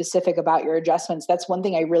being specific about your adjustments. That's one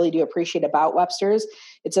thing I really do appreciate about Webster's.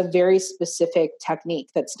 It's a very specific technique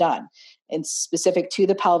that's done. It's specific to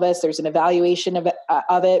the pelvis. There's an evaluation of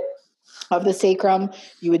the sacrum.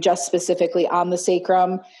 You adjust specifically on the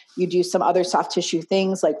sacrum. You do some other soft tissue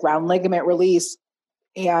things like round ligament release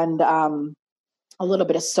and a little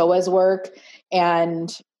bit of psoas work,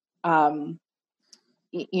 and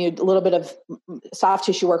a little bit of soft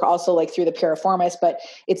tissue work also, like through the piriformis, but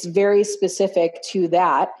it's very specific to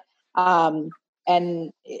that.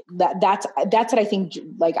 And that's what I think,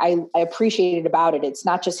 like, I appreciated about it. It's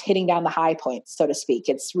not just hitting down the high points, so to speak.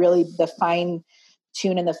 It's really the fine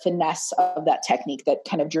tune and the finesse of that technique that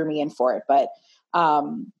kind of drew me in for it. But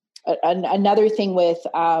another thing with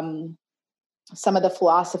some of the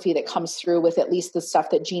philosophy that comes through with at least the stuff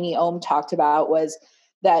that Jeannie Ohm talked about was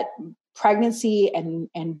that pregnancy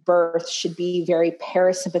and birth should be very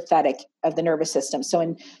parasympathetic of the nervous system. So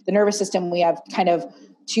in the nervous system, we have kind of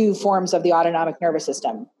two forms of the autonomic nervous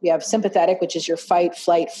system. We have sympathetic, which is your fight,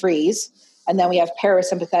 flight, freeze. And then we have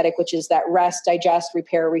parasympathetic, which is that rest, digest,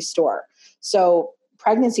 repair, restore. So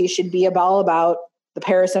pregnancy should be all about the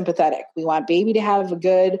parasympathetic. We want baby to have a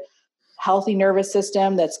good, healthy nervous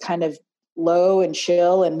system that's kind of low and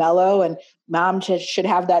chill and mellow, and mom should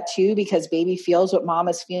have that too, because baby feels what mom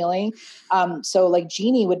is feeling. So like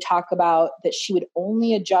Jeannie would talk about that she would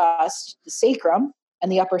only adjust the sacrum and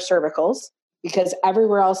the upper cervicals, because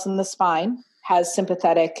everywhere else in the spine has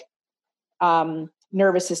sympathetic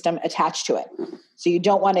nervous system attached to it. So you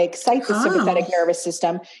don't want to excite the sympathetic nervous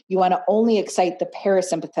system. You want to only excite the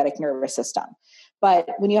parasympathetic nervous system. But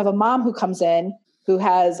when you have a mom who comes in who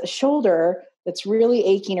has a shoulder that's really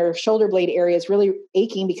aching, or shoulder blade area is really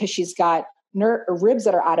aching because she's got ribs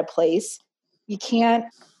that are out of place, I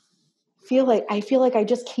feel like I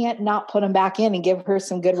just can't not put them back in and give her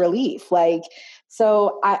some good relief. Like,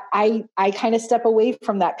 so I kind of step away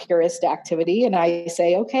from that purist activity, and I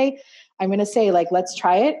say, okay, I'm going to say, like, let's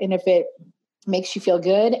try it. And if it makes you feel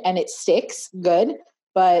good and it sticks, good.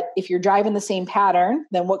 But if you're driving the same pattern,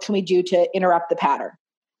 then what can we do to interrupt the pattern?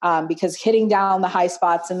 Because hitting down the high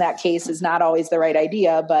spots in that case is not always the right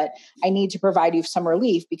idea, but I need to provide you some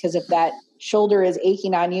relief, because if that shoulder is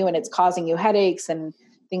aching on you and it's causing you headaches and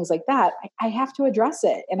things like that, I have to address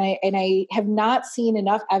it. And I have not seen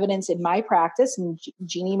enough evidence in my practice, and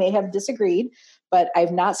Jeannie may have disagreed, but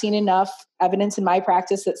I've not seen enough evidence in my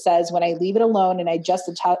practice that says when I leave it alone and I adjust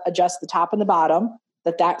the top and the bottom,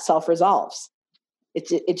 that self-resolves.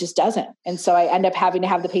 It just doesn't. And so I end up having to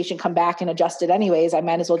have the patient come back and adjust it anyways. I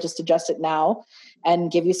might as well just adjust it now and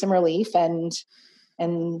give you some relief and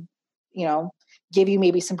give you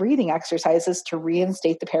maybe some breathing exercises to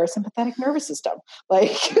reinstate the parasympathetic nervous system.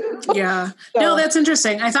 Like, yeah. So, no, that's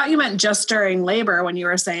interesting. I thought you meant just during labor when you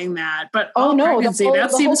were saying that, but pregnancy,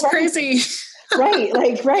 that seems crazy. Right.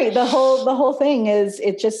 Like, right. The whole thing is,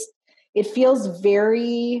 it feels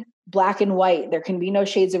very black and white. There can be no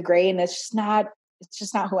shades of gray, and it's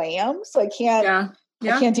just not who I am. So I can't,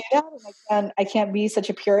 I can't do that. And I can't be such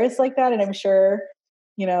a purist like that. And I'm sure,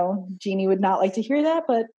 Jeannie would not like to hear that,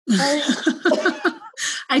 but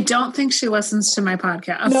I don't think she listens to my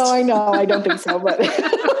podcast. No, I know. I don't think so, but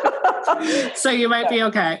so you might be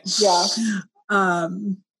okay. Yeah.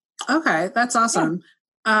 Okay. That's awesome.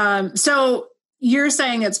 Yeah. So you're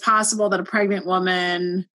saying it's possible that a pregnant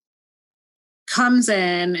woman comes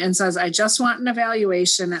in and says, I just want an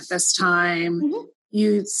evaluation at this time,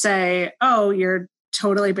 you say, oh, you're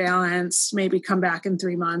totally balanced, maybe come back in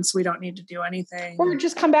 3 months. We don't need to do anything. Or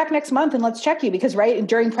just come back next month and let's check you, because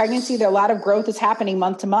during pregnancy, a lot of growth is happening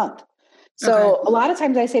month to month. So a lot of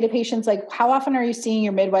times I say to patients, like, how often are you seeing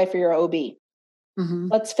your midwife or your OB?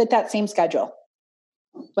 Let's fit that same schedule.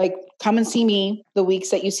 Like, come and see me the weeks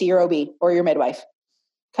that you see your OB or your midwife.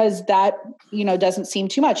 Because that, doesn't seem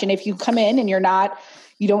too much. And if you come in and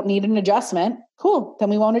you don't need an adjustment, cool, then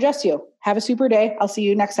we won't adjust you. Have a super day. I'll see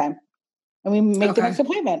you next time. And we make the next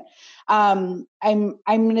appointment. I'm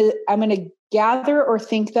gonna gather or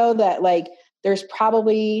think though that like there's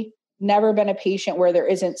probably never been a patient where there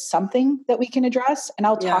isn't something that we can address. And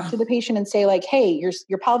I'll talk to the patient and say like, hey,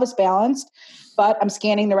 your pelvis balanced, but I'm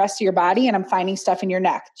scanning the rest of your body and I'm finding stuff in your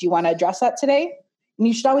neck. Do you want to address that today? And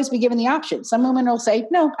you should always be given the option. Some women will say,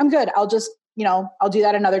 no, I'm good. I'll just, I'll do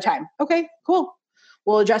that another time. Okay, cool.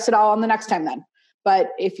 We'll address it all on the next time then. But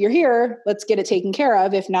if you're here, let's get it taken care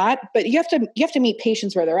of. If not, but you have to meet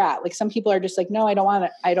patients where they're at. Like some people are just like, no, I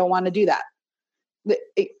don't want to do that.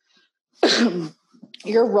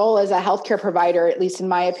 Your role as a healthcare provider, at least in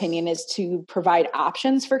my opinion, is to provide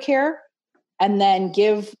options for care and then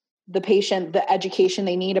give the patient the education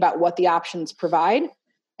they need about what the options provide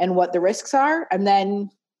and what the risks are. And then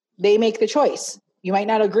they make the choice. You might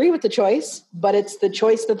not agree with the choice, but it's the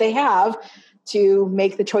choice that they have to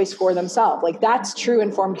make the choice for themselves. Like that's true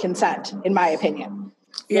informed consent, in my opinion.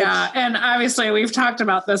 Yeah. And obviously we've talked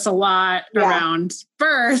about this a lot around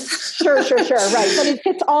birth. Sure. Right. But it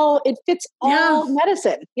fits all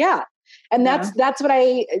medicine. Yeah. And that's what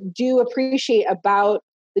I do appreciate about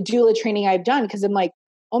the doula training I've done. Cause I'm like,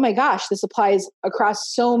 oh my gosh, this applies across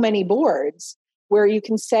so many boards where you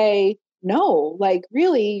can say, no, like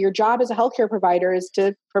really your job as a healthcare provider is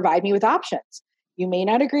to provide me with options. You may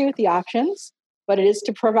not agree with the options, but it is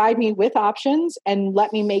to provide me with options and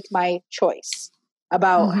let me make my choice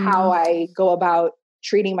about how I go about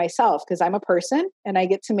treating myself. Cause I'm a person and I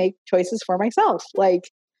get to make choices for myself. Like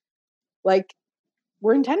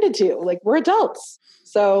we're intended to, like we're adults.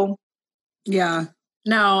 So yeah,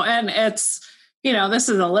 no. And it's, this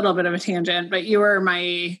is a little bit of a tangent, but you were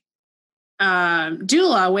my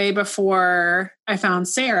doula way before I found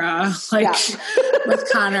Sarah, with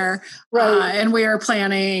Connor. Right. And we were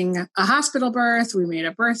planning a hospital birth. We made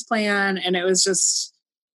a birth plan and it was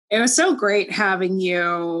so great having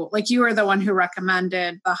you. Like you were the one who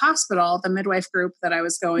recommended the hospital, the midwife group that I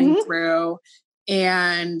was going through.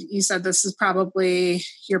 And you said, this is probably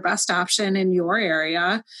your best option in your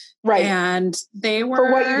area. Right. And they were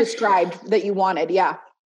for what you described that you wanted. Yeah.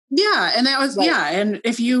 Yeah. And that was, And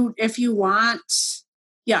if you want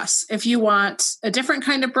a different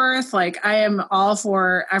kind of birth, like I am all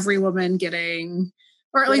for every woman getting,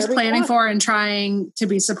 or at least planning for and trying to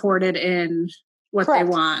be supported in what they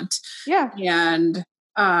want. Yeah. And,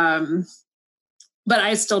 but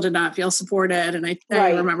I still did not feel supported. And I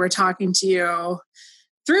remember talking to you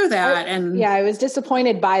through that. I was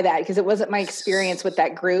disappointed by that because it wasn't my experience with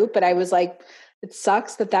that group, but I was like, it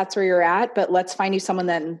sucks that that's where you're at, but let's find you someone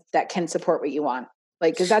that can support what you want.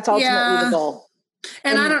 Like, cause that's ultimately the goal.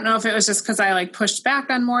 And I don't know if it was just cause I like pushed back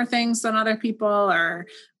on more things than other people or,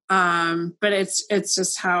 but it's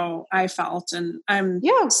just how I felt. And I'm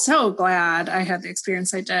so glad I had the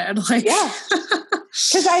experience I did. Like,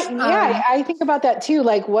 cause I think about that too.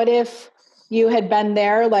 Like, what if you had been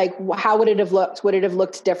there? Like, how would it have looked? Would it have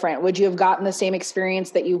looked different? Would you have gotten the same experience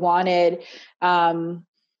that you wanted?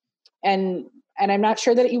 And I'm not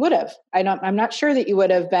sure that you would have. I'm not sure that you would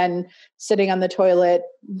have been sitting on the toilet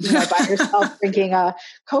by yourself drinking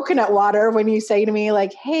coconut water when you say to me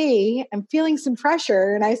like, hey, I'm feeling some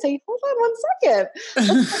pressure. And I say, hold on 1 second.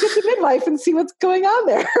 Let's get the midwife and see what's going on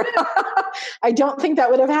there. I don't think that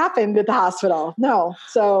would have happened at the hospital. No.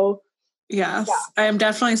 So yes, I am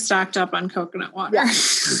definitely stocked up on coconut water. Yeah.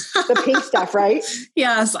 The pink stuff, right?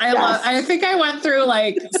 Yes. I think I went through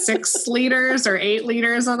like 6 liters or 8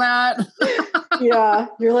 liters of that. Yeah.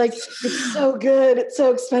 You're like, it's so good. It's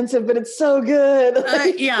so expensive, but it's so good.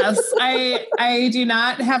 Yes. I do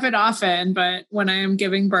not have it often, but when I am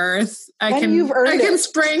giving birth, I can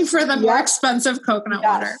spring for the more expensive coconut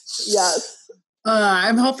water. Yes.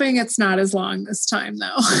 I'm hoping it's not as long this time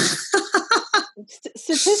though.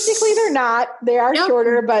 Statistically, they're not. They are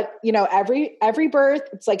shorter, but every birth,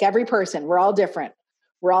 it's like every person. We're all different.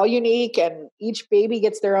 We're all unique, and each baby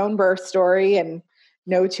gets their own birth story, and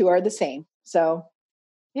no two are the same. So,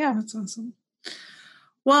 yeah, that's awesome.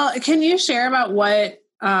 Well, can you share about what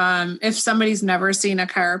if somebody's never seen a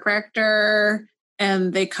chiropractor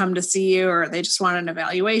and they come to see you, or they just want an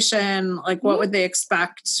evaluation? Like, what would they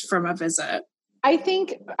expect from a visit? I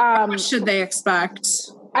think, what should they expect?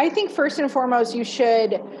 I think first and foremost, you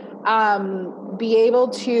should be able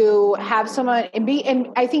to have someone and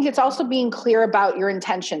I think it's also being clear about your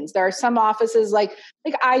intentions. There are some offices like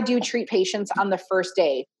I do treat patients on the first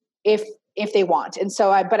day if they want. And so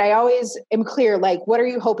but I always am clear, like, what are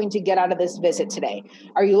you hoping to get out of this visit today?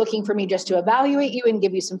 Are you looking for me just to evaluate you and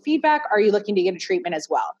give you some feedback? Are you looking to get a treatment as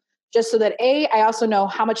well? Just so that I also know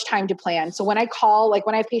how much time to plan. So when I call, like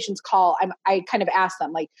when I have patients call, I kind of ask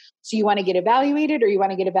them like, so you want to get evaluated or you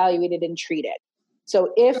want to get evaluated and treated?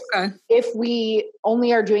 So if we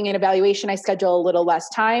only are doing an evaluation, I schedule a little less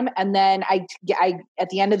time. And then I at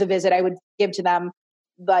the end of the visit, I would give to them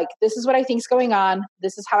like, this is what I think is going on.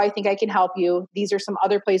 This is how I think I can help you. These are some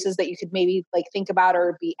other places that you could maybe like think about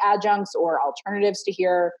or be adjuncts or alternatives to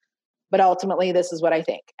here. But ultimately, this is what I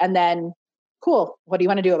think. And then, cool, what do you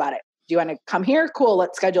want to do about it? Do you want to come here? Cool,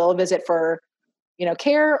 let's schedule a visit for,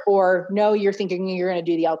 care. Or no, you're thinking you're going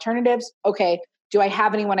to do the alternatives. Okay, do I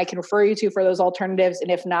have anyone I can refer you to for those alternatives?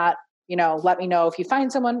 And if not, let me know if you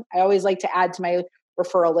find someone. I always like to add to my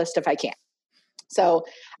referral list if I can. So,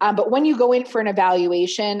 but when you go in for an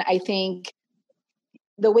evaluation, I think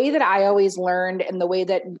the way that I always learned and the way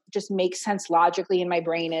that just makes sense logically in my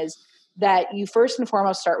brain is that you first and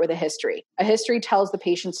foremost start with a history. A history tells the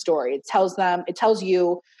patient's story. It tells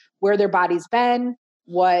you where their body's been,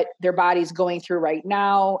 what their body's going through right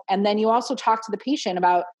now. And then you also talk to the patient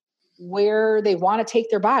about where they want to take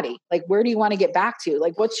their body. Like, where do you want to get back to?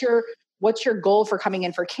 Like, what's your goal for coming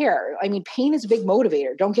in for care? I mean, pain is a big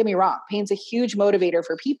motivator. Don't get me wrong. Pain's a huge motivator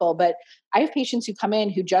for people, but I have patients who come in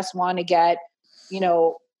who just want to get,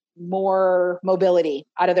 more mobility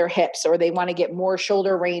out of their hips, or they want to get more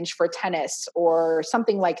shoulder range for tennis or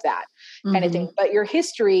something like that kind of thing. But your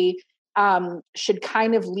history should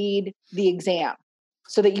kind of lead the exam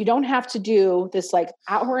so that you don't have to do this like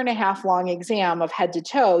hour and a half long exam of head to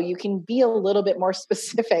toe. You can be a little bit more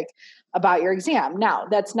specific about your exam. Now,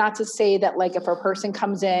 that's not to say that like if a person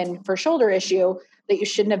comes in for shoulder issue, that you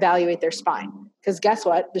shouldn't evaluate their spine, because guess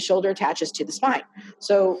what? The shoulder attaches to the spine.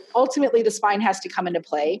 So ultimately the spine has to come into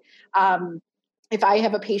play. If I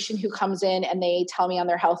have a patient who comes in and they tell me on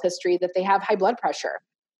their health history that they have high blood pressure,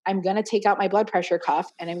 I'm going to take out my blood pressure cuff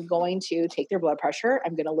and I'm going to take their blood pressure.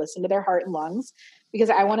 I'm going to listen to their heart and lungs, because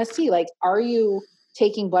I want to see, like, are you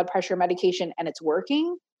taking blood pressure medication and it's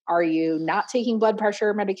working? Are you not taking blood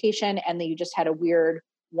pressure medication and then you just had a weird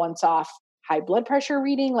once-off high blood pressure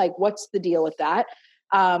reading? Like, what's the deal with that?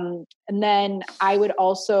 And then I would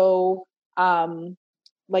also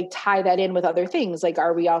like tie that in with other things. Like,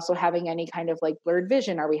 are we also having any kind of like blurred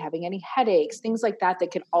vision? Are we having any headaches? Things like that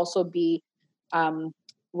could also be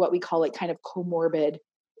what we call like kind of comorbid,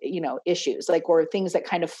 issues, like, or things that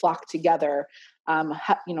kind of flock together.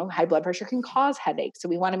 High blood pressure can cause headaches. So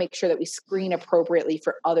we want to make sure that we screen appropriately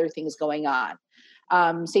for other things going on.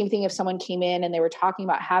 Same thing if someone came in and they were talking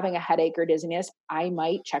about having a headache or dizziness, I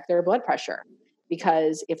might check their blood pressure,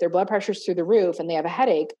 because if their blood pressure is through the roof and they have a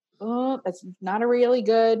headache, that's not a really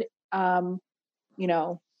good, I'd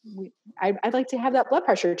like to have that blood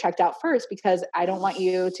pressure checked out first, because I don't want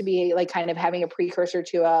you to be like kind of having a precursor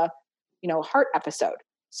to a, heart episode.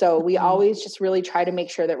 So we always just really try to make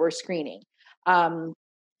sure that we're screening.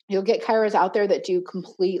 You'll get chiros out there that do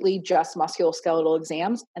completely just musculoskeletal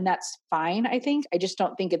exams, and that's fine. I think, I just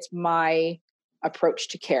don't think it's my approach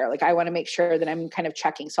to care. Like, I want to make sure that I'm kind of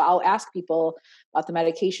checking. So I'll ask people about the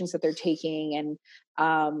medications that they're taking, and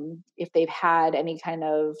if they've had any kind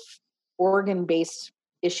of organ-based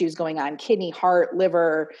issues going on, kidney, heart,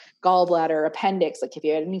 liver, gallbladder, appendix, like if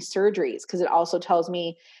you had any surgeries, because it also tells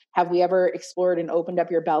me, have we ever explored and opened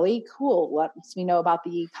up your belly? Cool. Lets me know about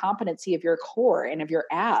the competency of your core and of your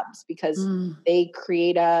abs, because they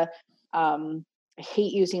create I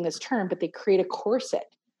hate using this term, but they create a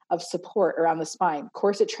corset of support around the spine.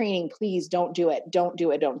 Corset training, please don't do it. Don't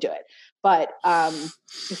do it. Don't do it. But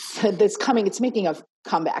it's making a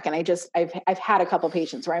comeback. And I've had a couple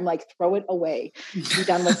patients where I'm like, throw it away. Be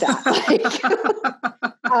done with that.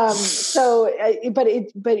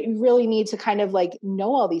 But you really need to kind of like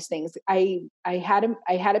know all these things. I had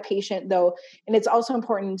a patient though, and it's also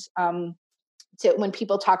important to, when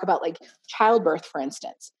people talk about like childbirth, for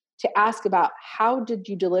instance, to ask about, how did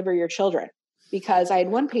you deliver your children? Because I had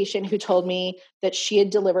one patient who told me that she had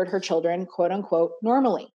delivered her children, quote unquote,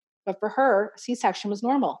 normally. But for her, C-section was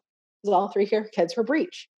normal, because all three of her kids were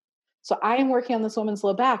breech. So I am working on this woman's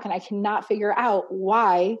low back, and I cannot figure out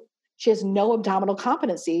why she has no abdominal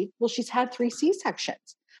competency. Well, she's had 3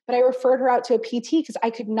 C-sections. but I referred her out to a PT because I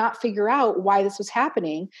could not figure out why this was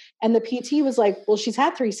happening. And the PT was like, well, she's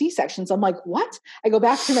had 3 C-sections. I'm like, what? I go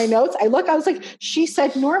back to my notes. I was like, she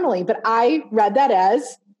said normally, but I read that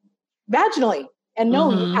as vaginally. And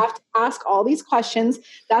no, you have to ask all these questions.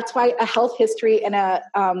 That's why a health history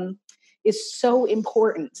and is so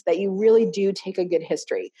important, that you really do take a good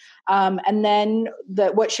history. And then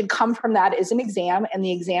what should come from that is an exam, and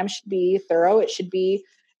the exam should be thorough. It should be,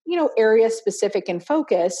 area specific and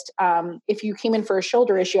focused. If you came in for a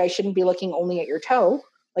shoulder issue, I shouldn't be looking only at your toe.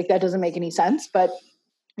 Like, that doesn't make any sense, but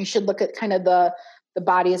you should look at kind of the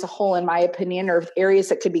body as a whole, in my opinion, or areas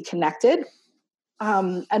that could be connected.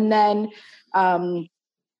 And then,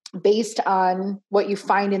 based on what you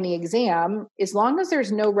find in the exam, as long as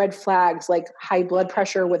there's no red flags like high blood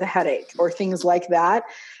pressure with a headache or things like that,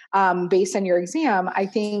 based on your exam, I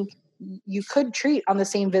think you could treat on the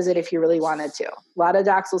same visit if you really wanted to. A lot of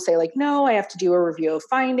docs will say like, no, I have to do a review of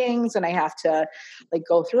findings and I have to like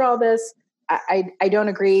go through all this. I don't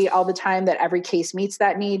agree all the time that every case meets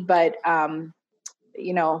that need, but,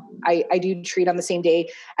 I do treat on the same day.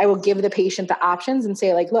 I will give the patient the options and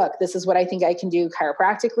say like, look, this is what I think I can do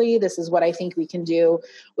chiropractically. This is what I think we can do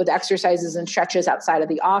with exercises and stretches outside of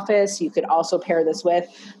the office. You could also pair this with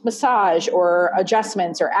massage or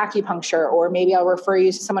adjustments or acupuncture, or maybe I'll refer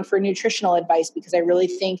you to someone for nutritional advice, because I really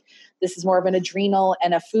think this is more of an adrenal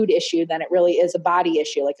and a food issue than it really is a body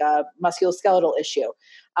issue, like a musculoskeletal issue.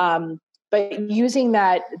 But using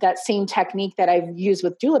that same technique that I've used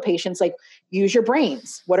with doula patients, like use your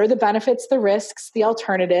brains. What are the benefits, the risks, the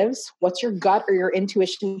alternatives? What's your gut or your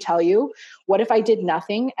intuition tell you? What if I did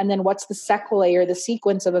nothing? And then what's the sequelae or the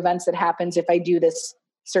sequence of events that happens if I do this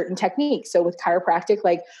certain technique? So with chiropractic,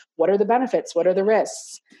 like what are the benefits? What are the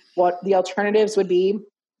risks? What the alternatives would be: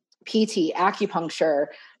 PT, acupuncture,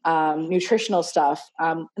 nutritional stuff.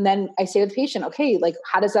 And then I say to the patient, okay, like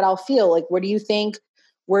how does that all feel? Like, what do you think?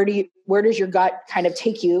 Where does your gut kind of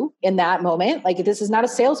take you in that moment? Like, this is not a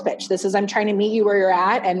sales pitch. This is, I'm trying to meet you where you're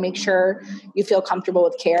at and make sure you feel comfortable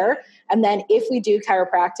with care. And then if we do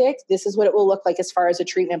chiropractic, this is what it will look like as far as a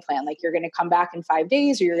treatment plan. Like, you're going to come back in 5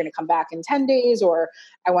 days, or you're going to come back in 10 days, or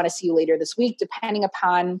I want to see you later this week, depending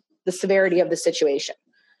upon the severity of the situation.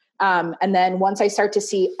 And then once I start to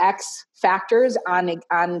see X factors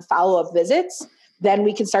on follow-up visits, then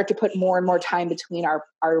we can start to put more and more time between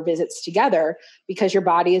our visits together, because your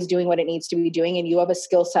body is doing what it needs to be doing. And you have a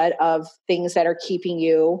skill set of things that are keeping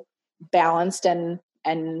you balanced and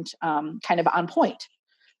kind of on point.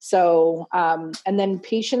 So, and then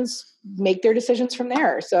patients make their decisions from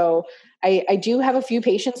there. So I do have a few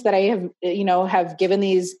patients that I have given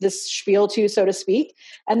this spiel to, so to speak,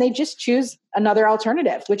 and they just choose another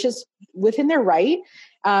alternative, which is within their right.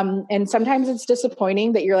 And sometimes it's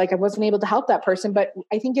disappointing that you're like, I wasn't able to help that person. But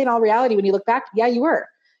I think in all reality, when you look back, yeah, you were.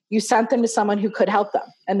 You sent them to someone who could help them.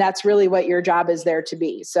 And that's really what your job is there to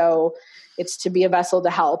be. So it's to be a vessel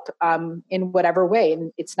to help in whatever way.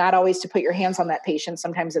 And it's not always to put your hands on that patient.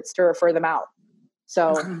 Sometimes it's to refer them out.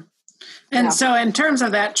 So, So in terms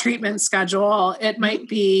of that treatment schedule, it might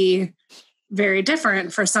be very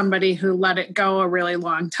different for somebody who let it go a really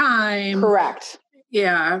long time. Correct.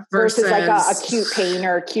 Yeah. Versus like a acute pain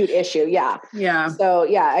or acute issue. Yeah. Yeah. So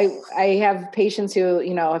yeah, I have patients who,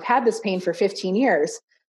 have had this pain for 15 years.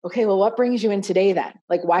 Okay. Well, what brings you in today then?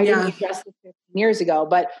 Like, why didn't you address this 15 years ago?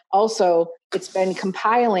 But also it's been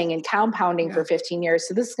compiling and compounding for 15 years.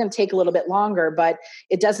 So this is going to take a little bit longer, but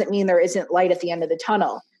it doesn't mean there isn't light at the end of the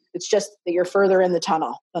tunnel. It's just that you're further in the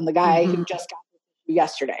tunnel than the guy who just got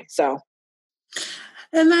yesterday. So.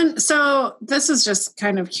 And then, so this is just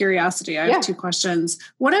kind of curiosity. I have 2 questions.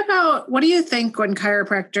 What do you think when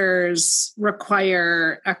chiropractors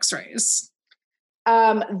require x-rays?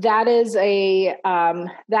 That is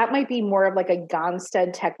that might be more of like a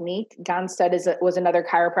Gonstead technique. Gonstead was another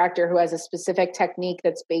chiropractor who has a specific technique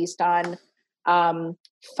that's based on,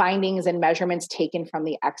 findings and measurements taken from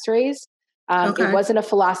the x-rays. It wasn't a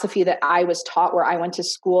philosophy that I was taught where I went to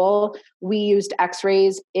school. We used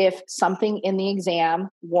x-rays if something in the exam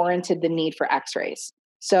warranted the need for x-rays.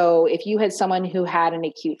 So if you had someone who had an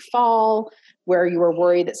acute fall where you were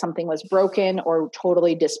worried that something was broken or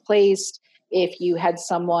totally displaced, if you had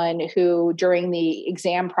someone who during the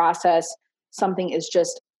exam process, something is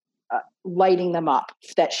just lighting them up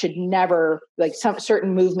that should never, like some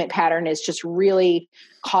certain movement pattern is just really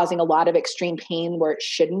causing a lot of extreme pain where it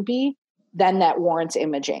shouldn't be, then that warrants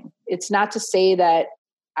imaging. It's not to say that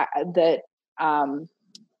the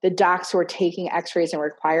docs who are taking x-rays and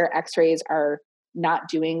require x-rays are not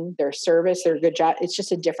doing their service or good job. It's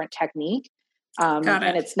just a different technique.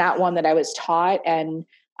 And it's not one that I was taught. And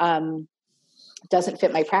doesn't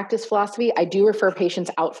fit my practice philosophy. I do refer patients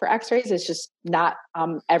out for x-rays. It's just not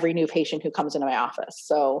every new patient who comes into my office.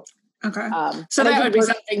 So, okay. So that would be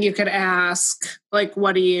something you could ask, like,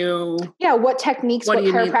 what techniques, what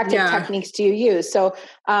chiropractic techniques do you use? So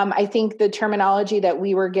I think the terminology that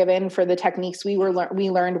we were given for the techniques we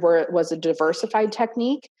learned was a diversified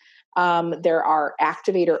technique. There are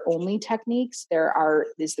activator only techniques.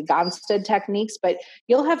 There's the Gonstead techniques, but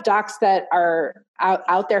you'll have docs that are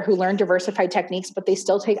out there who learn diversified techniques, but they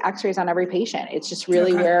still take x-rays on every patient. It's just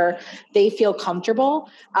really where they feel comfortable.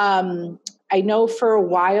 I know for a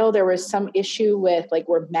while there was some issue with like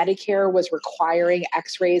where Medicare was requiring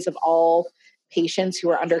x-rays of all patients who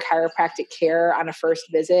are under chiropractic care on a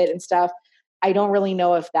first visit and stuff. I don't really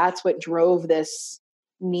know if that's what drove this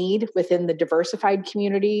need within the diversified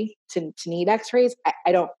community to need x-rays.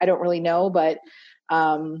 I don't really know, but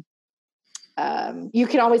you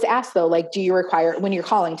can always ask though, like, do you require, when you're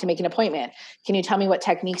calling to make an appointment, can you tell me what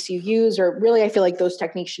techniques you use? Or really, I feel like those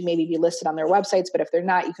techniques should maybe be listed on their websites, but if they're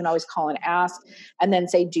not, you can always call and ask and then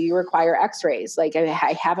say, do you require x-rays? Like,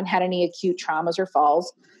 I haven't had any acute traumas or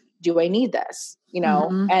falls. Do I need this? You know?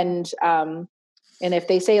 Mm-hmm. And if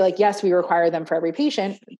they say like, yes, we require them for every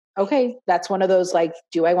patient. Okay. That's one of those, like,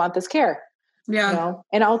 do I want this care? Yeah. You know?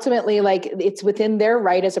 And ultimately, like, it's within their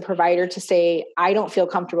right as a provider to say, I don't feel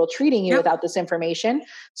comfortable treating you without this information.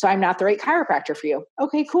 So I'm not the right chiropractor for you.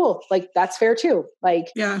 Okay, cool. Like, that's fair too.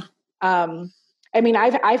 Like, yeah. I mean,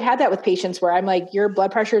 I've had that with patients where I'm like, your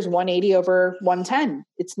blood pressure is 180 over 110.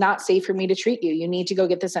 It's not safe for me to treat you. You need to go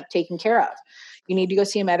get this taken care of. You need to go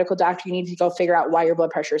see a medical doctor. You need to go figure out why your blood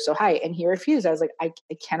pressure is so high. And he refused. I was like, I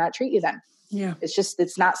cannot treat you then. Yeah.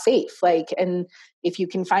 It's not safe. Like, and if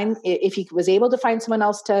he was able to find someone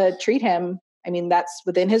else to treat him, I mean, that's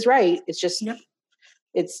within his right. It's just,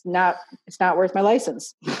 it's not worth my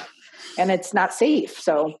license and it's not safe.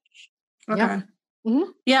 So, okay. Yeah.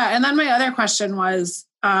 Mm-hmm. Yeah. And then my other question was,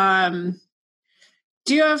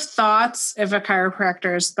 do you have thoughts if a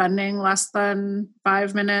chiropractor is spending less than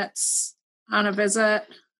 5 minutes on a visit?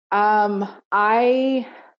 I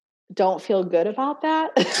don't feel good about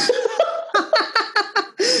that.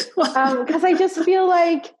 Because I just feel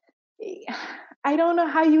like I don't know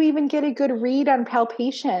how you even get a good read on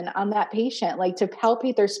palpation on that patient, like to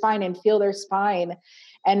palpate their spine and feel their spine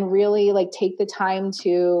and really like take the time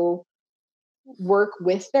to work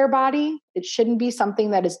with their body. It shouldn't be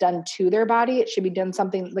something that is done to their body. It should be done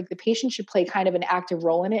something like the patient should play kind of an active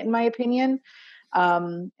role in it, in my opinion.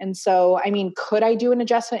 And so, I mean, could I do an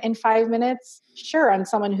adjustment in 5 minutes? Sure. On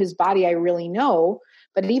someone whose body I really know.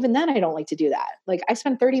 But even then, I don't like to do that. Like, I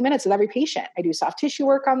spend 30 minutes with every patient. I do soft tissue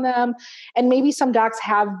work on them. And maybe some docs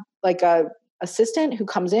have like a assistant who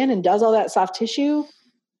comes in and does all that soft tissue.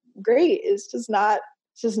 Great. It's just not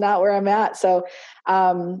where I'm at. So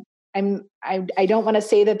I don't want to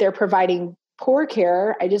say that they're providing poor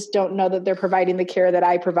care. I just don't know that they're providing the care that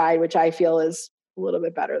I provide, which I feel is a little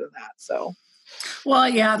bit better than that. So. Well,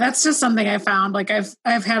 yeah, that's just something I found. Like I've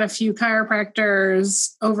had a few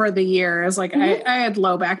chiropractors over the years. Like I had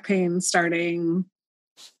low back pain starting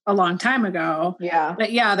a long time ago. Yeah.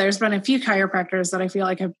 But yeah, there's been a few chiropractors that I feel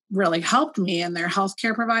like have really helped me, and they're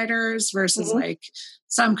healthcare providers versus like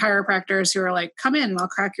some chiropractors who are like, come in and I'll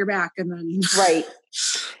crack your back. And then right.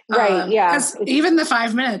 Yeah. Because even the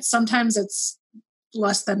 5 minutes, sometimes it's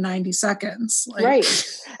less than 90 seconds. Like. Right.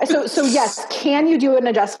 So yes, can you do an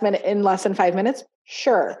adjustment in less than 5 minutes?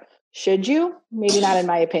 Sure. Should you? Maybe not in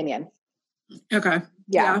my opinion. Okay.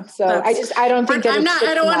 Yeah. So I don't think that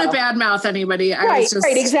I don't want to badmouth anybody. Right.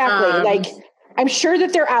 Exactly. Like, I'm sure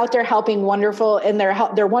that they're out there helping wonderful and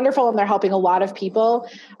they're wonderful and they're helping a lot of people.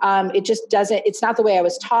 It just it's not the way I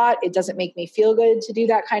was taught. It doesn't make me feel good to do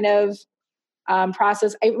that kind of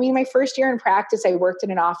process. I mean, my first year in practice, I worked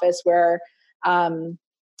in an office where,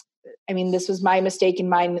 this was my mistake and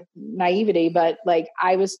my naivety, but like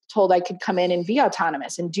I was told I could come in and be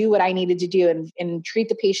autonomous and do what I needed to do and treat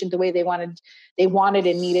the patient the way they wanted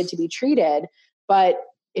and needed to be treated. But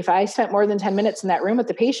if I spent more than 10 minutes in that room with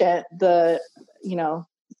the patient,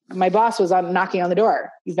 my boss was knocking on the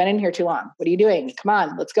door. You've been in here too long. What are you doing? Come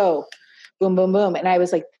on, let's go. Boom, boom, boom. And I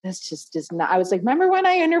was like, this just is not, I was like, remember when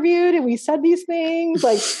I interviewed and we said these things?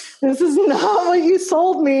 Like, this is not what you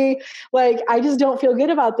sold me. Like, I just don't feel good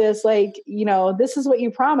about this. Like, this is what you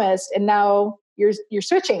promised. And now you're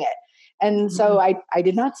switching it. And so I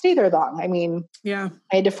did not stay there long. I mean, yeah,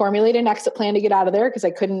 I had to formulate an exit plan to get out of there because I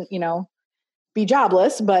couldn't, be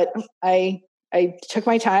jobless, but I took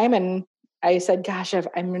my time and I said, gosh,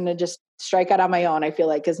 I'm going to just strike out on my own. I feel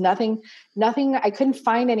like, cause nothing, I couldn't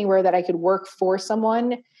find anywhere that I could work for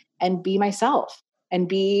someone and be myself and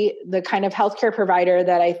be the kind of healthcare provider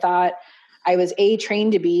that I thought I was A,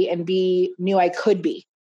 trained to be, and B, knew I could be.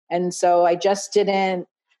 And so I just didn't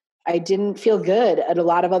feel good at a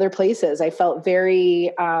lot of other places. I felt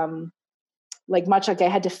very, much like I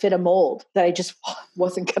had to fit a mold that I just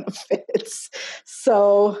wasn't going to fit.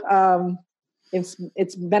 So,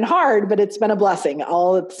 it's been hard, but it's been a blessing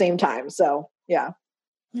all at the same time. So, yeah.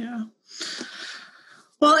 Yeah.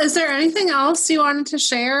 Well, is there anything else you wanted to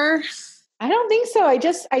share? I don't think so. I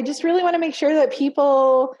just really want to make sure that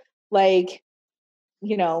people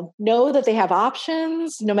know that they have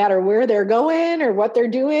options no matter where they're going or what they're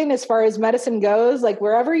doing as far as medicine goes. Like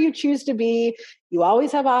wherever you choose to be, you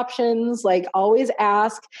always have options. Like always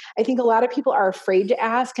ask. I think a lot of people are afraid to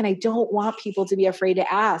ask, and I don't want people to be afraid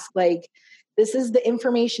to ask. Like this is the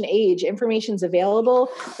information age. Information's available,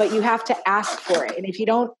 but you have to ask for it. And if you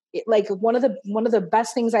don't, one of the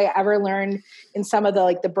best things I ever learned in some of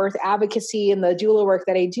the birth advocacy and the doula work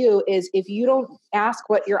that I do is if you don't ask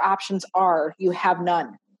what your options are, you have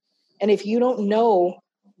none. And if you don't know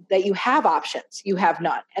that you have options, you have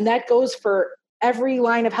none. And that goes for every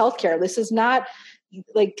line of healthcare. This is not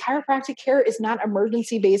chiropractic care is not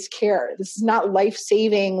emergency-based care. This is not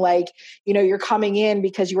life-saving, you're coming in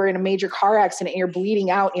because you were in a major car accident and you're bleeding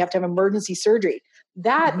out and you have to have emergency surgery.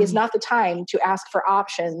 That is not the time to ask for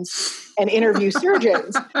options and interview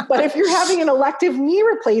surgeons. But if you're having an elective knee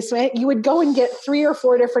replacement, you would go and get 3 or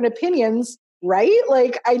 4 different opinions, right?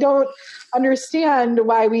 I don't understand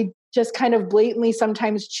why we just kind of blatantly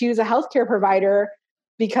sometimes choose a healthcare provider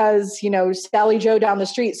because, Sally Joe down the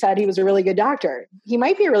street said he was a really good doctor. He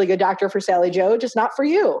might be a really good doctor for Sally Joe, just not for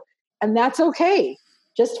you. And that's okay.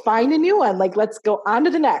 Just find a new one. Let's go on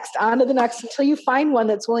to the next until you find one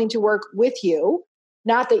that's willing to work with you.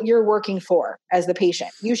 Not that you're working for as the patient.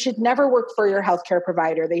 You should never work for your healthcare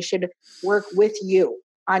provider. They should work with you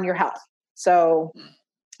on your health. So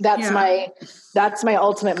that's my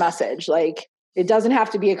ultimate message. It doesn't have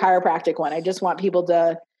to be a chiropractic one. I just want people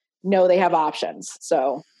to know they have options.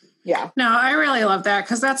 So yeah. No, I really love that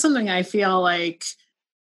because that's something I feel like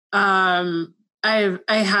I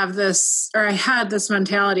had this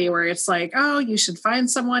mentality where it's like, oh, you should find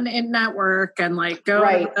someone in network and go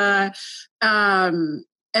right. And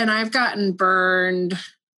I've gotten burned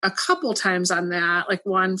a couple times on that,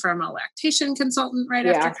 one from a lactation consultant right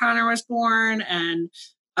after Connor was born, and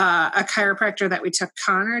a chiropractor that we took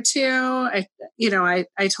Connor to. I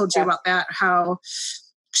told you about that, how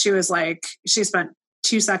she was she spent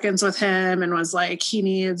 2 seconds with him and was he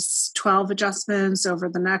needs 12 adjustments over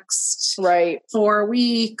the next 4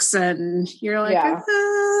 weeks. And you're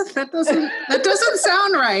that doesn't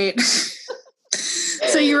sound right.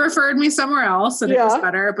 So you referred me somewhere else and it was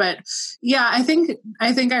better. But yeah, I think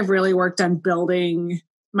I've really worked on building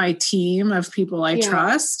my team of people I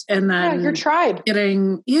trust, and then your tribe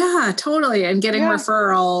totally. And getting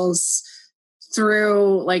referrals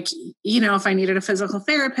through if I needed a physical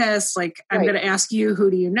therapist, I'm going to ask you, who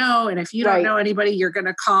do you know? And if you don't know anybody, you're going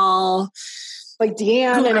to call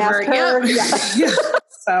Deanne and ask her.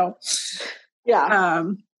 So,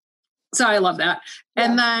 so I love that.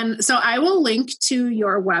 And then, so I will link to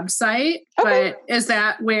your website, but is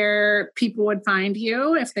that where people would find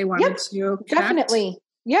you if they wanted to connect? Definitely.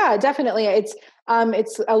 Yeah, definitely. It's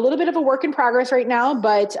a little bit of a work in progress right now,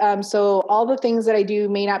 but so all the things that I do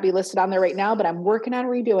may not be listed on there right now, but I'm working on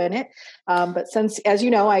redoing it. But since, as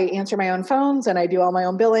you know, I answer my own phones and I do all my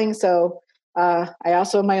own billing. So I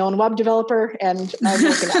also am my own web developer and I'm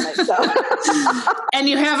working on it. So. And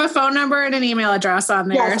you have a phone number and an email address on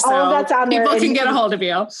there. Yes, all of that's on there. People can get a hold of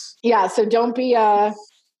you. Yeah. So don't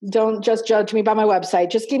just judge me by my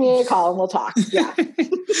website. Just give me a call and we'll talk. Yeah.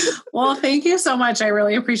 Well, thank you so much. I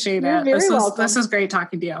really appreciate it. You're very welcome. This is great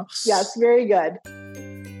talking to you. Yes, very good.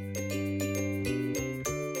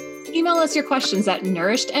 Email us your questions at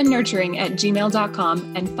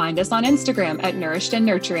nourishedandnurturing@gmail.com and find us on Instagram at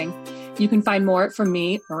nourishedandnurturing. You can find more from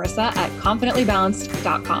me, Marissa, at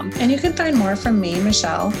confidentlybalanced.com. And you can find more from me,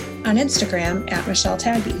 Michelle, on Instagram at Michelle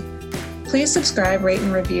Taggy. Please subscribe, rate,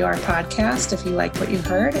 and review our podcast if you like what you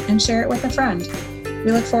heard, and share it with a friend.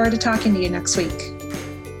 We look forward to talking to you next week.